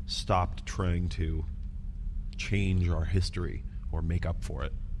we stopped trying to change our history or make up for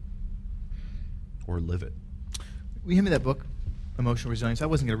it or live it. Will you hand me that book, Emotional Resilience? I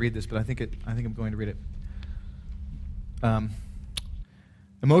wasn't going to read this, but I think I'm going to read it.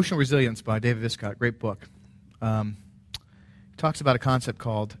 Emotional Resilience by David Viscott, great book. He talks about a concept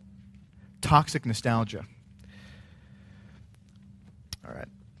called toxic nostalgia. All right.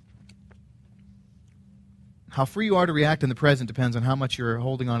 How free you are to react in the present depends on how much you're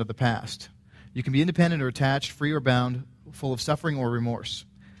holding on to the past. You can be independent or attached, free or bound, full of suffering or remorse.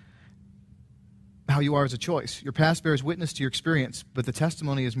 How you are is a choice. Your past bears witness to your experience, but the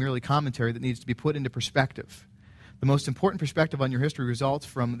testimony is merely commentary that needs to be put into perspective. The most important perspective on your history results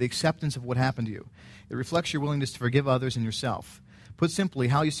from the acceptance of what happened to you. It reflects your willingness to forgive others and yourself. Put simply,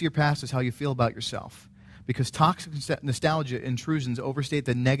 how you see your past is how you feel about yourself. Because toxic nostalgia intrusions overstate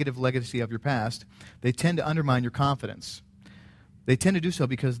the negative legacy of your past, they tend to undermine your confidence. They tend to do so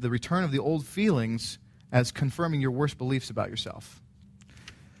because the return of the old feelings as confirming your worst beliefs about yourself.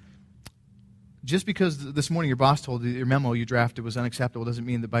 Just because this morning your boss told you your memo you drafted was unacceptable doesn't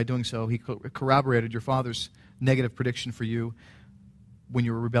mean that by doing so he corroborated your father's negative prediction for you when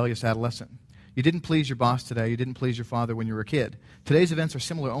you were a rebellious adolescent. You didn't please your boss today. You didn't please your father when you were a kid. Today's events are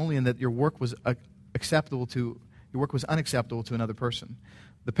similar only in that your work was unacceptable to another person.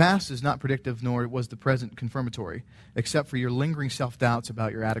 The past is not predictive, nor was the present confirmatory, except for your lingering self-doubts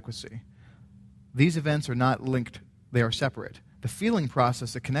about your adequacy. These events are not linked, they are separate. The feeling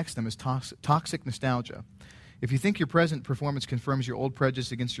process that connects them is toxic nostalgia. If you think your present performance confirms your old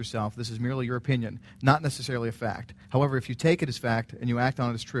prejudice against yourself, this is merely your opinion, not necessarily a fact. However, if you take it as fact and you act on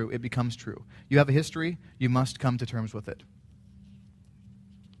it as true, it becomes true. You have a history, you must come to terms with it.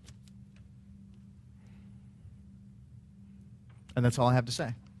 And that's all I have to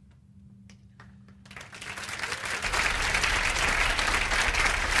say.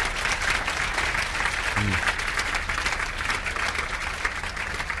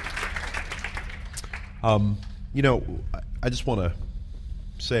 I just want to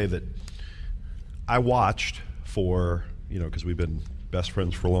say that I watched for, because we've been best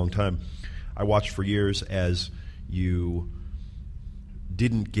friends for a long time, I watched for years as you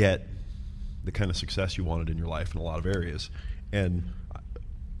didn't get the kind of success you wanted in your life in a lot of areas. And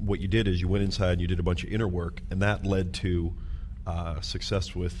what you did is you went inside and you did a bunch of inner work, and that led to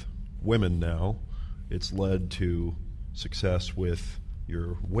success with women now. It's led to success with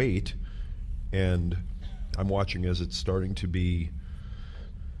your weight, and I'm watching as it's starting to be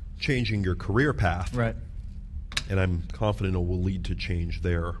changing your career path. Right. And I'm confident it will lead to change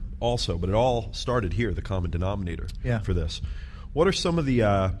there also. But it all started here, the common denominator for this. What are some of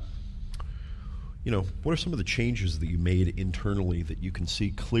the what are some of the changes that you made internally that you can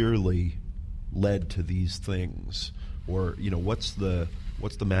see clearly led to these things? Or, what's the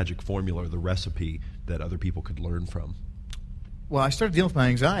magic formula or the recipe that other people could learn from? Well, I started dealing with my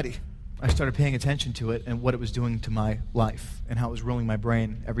anxiety. I started paying attention to it and what it was doing to my life and how it was ruling my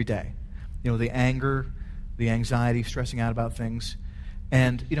brain every day. The anger, the anxiety, stressing out about things.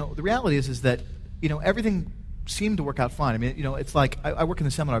 And, the reality is that, everything seemed to work out fine. I mean, it's like I work in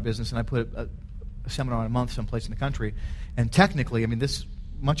the seminar business, and I put a seminar on a month someplace in the country. And technically, this is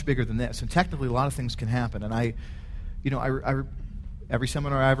much bigger than this. And technically, a lot of things can happen. And I every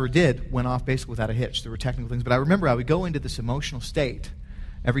seminar I ever did went off basically without a hitch. There were technical things. But I remember I would go into this emotional state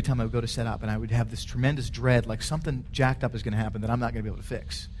every time I would go to set up, and I would have this tremendous dread, like something jacked up is going to happen that I'm not going to be able to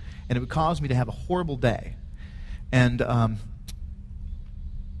fix. And it would cause me to have a horrible day. And I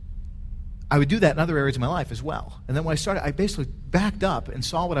would do that in other areas of my life as well. And then when I started, I basically backed up and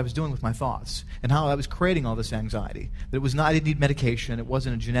saw what I was doing with my thoughts and how I was creating all this anxiety. That it was not, I didn't need medication, it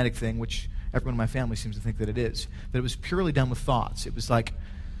wasn't a genetic thing, which everyone in my family seems to think that it is. That it was purely done with thoughts. It was like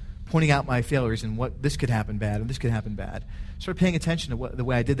pointing out my failures and what this could happen bad and this could happen bad. Started paying attention to the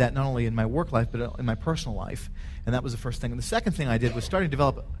way I did that, not only in my work life, but in my personal life. And that was the first thing. And the second thing I did was starting to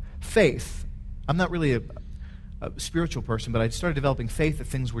develop faith. I'm not really a spiritual person, but I started developing faith that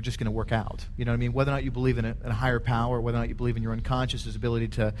things were just going to work out. You know what I mean? Whether or not you believe in a higher power, whether or not you believe in your unconscious's ability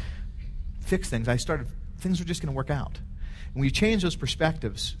to fix things, things were just going to work out. And when you change those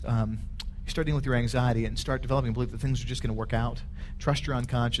perspectives, you start dealing with your anxiety and start developing a belief that things are just going to work out. Trust your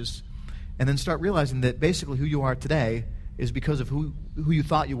unconscious. And then start realizing that basically who you are today is because of who you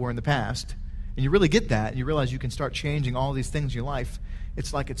thought you were in the past. And you really get that, and you realize you can start changing all these things in your life.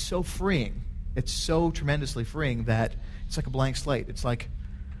 It's like it's so freeing. It's so tremendously freeing that it's like a blank slate. It's like,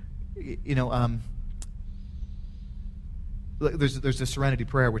 there's the serenity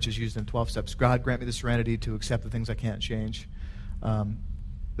prayer, which is used in 12 steps. God, grant me the serenity to accept the things I can't change,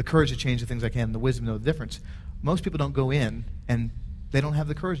 the courage to change the things I can, and the wisdom to know the difference. Most people don't go in, and they don't have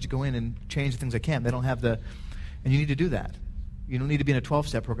the courage to go in and change the things they can. They don't have and you need to do that. You don't need to be in a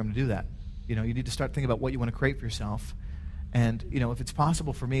 12-step program to do that. You need to start thinking about what you want to create for yourself. And, if it's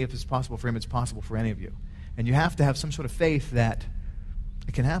possible for me, if it's possible for him, it's possible for any of you. And you have to have some sort of faith that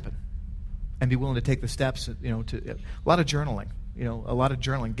it can happen and be willing to take the steps, to a lot of journaling,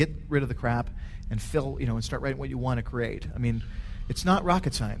 Get rid of the crap and fill, and start writing what you want to create. I mean, it's not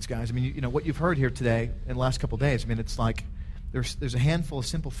rocket science, guys. I mean, what you've heard here today in the last couple of days, it's like there's a handful of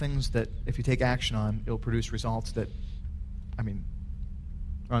simple things that if you take action on, it'll produce results that,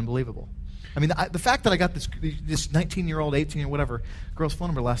 are unbelievable. The fact that I got this 19-year-old, 18 or whatever girl's phone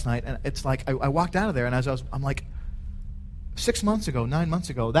number last night, and it's like I walked out of there, and I'm like, 6 months ago, 9 months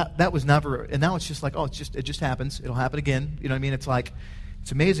ago, that was never, and now it's just like, it just happens. It'll happen again. You know what I mean? It's like,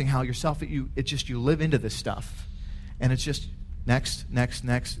 it's amazing how you live into this stuff, and it's just next.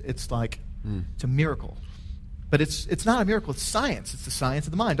 It's like, it's a miracle. But it's not a miracle. It's science. It's the science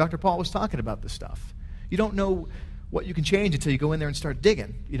of the mind. Dr. Paul was talking about this stuff. You don't know what you can change until you go in there and start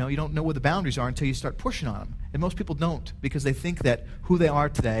digging. You don't know where the boundaries are until you start pushing on them. And most people don't, because they think that who they are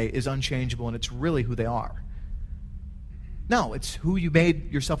today is unchangeable, and it's really who they are. No, it's who you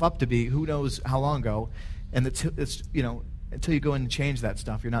made yourself up to be, who knows how long ago, and it's until you go in and change that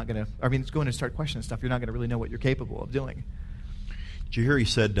stuff, you're not going to, go in and start questioning stuff, you're not going to really know what you're capable of doing. Did you hear he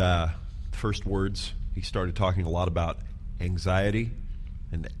said the first words? He started talking a lot about anxiety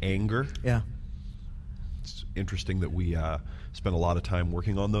and anger. Yeah. It's interesting that we spend a lot of time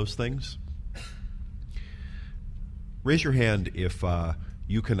working on those things. Raise your hand if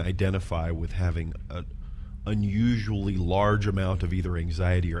you can identify with having an unusually large amount of either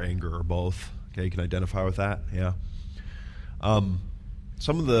anxiety or anger or both. Okay, you can identify with that. Yeah.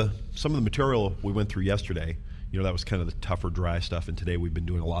 Some of the material we went through yesterday, that was kind of the tougher, dry stuff, and today we've been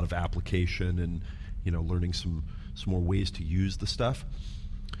doing a lot of application and learning some more ways to use the stuff.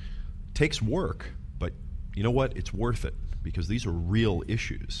 It takes work, but you know what? It's worth it because these are real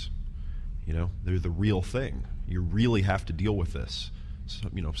issues. They're the real thing. You really have to deal with this. So,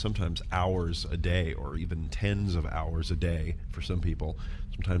 sometimes hours a day or even tens of hours a day for some people.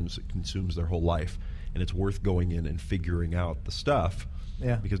 Sometimes it consumes their whole life. And it's worth going in and figuring out the stuff.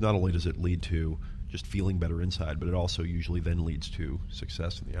 Yeah. Because not only does it lead to just feeling better inside, but it also usually then leads to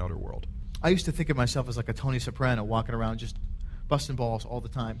success in the outer world. I used to think of myself as like a Tony Soprano walking around just busting balls all the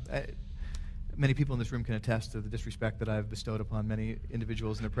time. Many people in this room can attest to the disrespect that I've bestowed upon many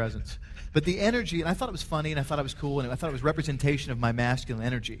individuals in their presence. But the energy, and I thought it was funny, and I thought it was cool, and I thought it was representation of my masculine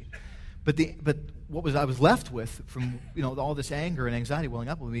energy. But what I was left with from all this anger and anxiety welling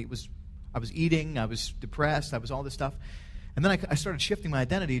up with me was I was eating, I was depressed, I was all this stuff. And then I started shifting my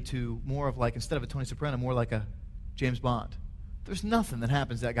identity to more of like, instead of a Tony Soprano, more like a James Bond. There's nothing that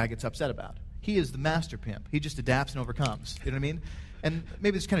happens that guy gets upset about. He is the master pimp. He just adapts and overcomes. You know what I mean? And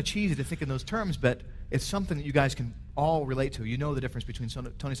maybe it's kind of cheesy to think in those terms, but it's something that you guys can all relate to. You know the difference between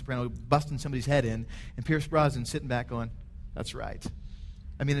Tony Soprano busting somebody's head in and Pierce Brosnan sitting back going, that's right.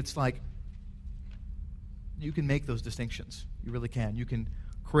 I mean, it's like you can make those distinctions. You really can. You can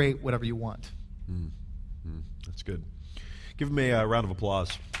create whatever you want. That's good. Give him a round of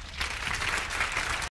applause.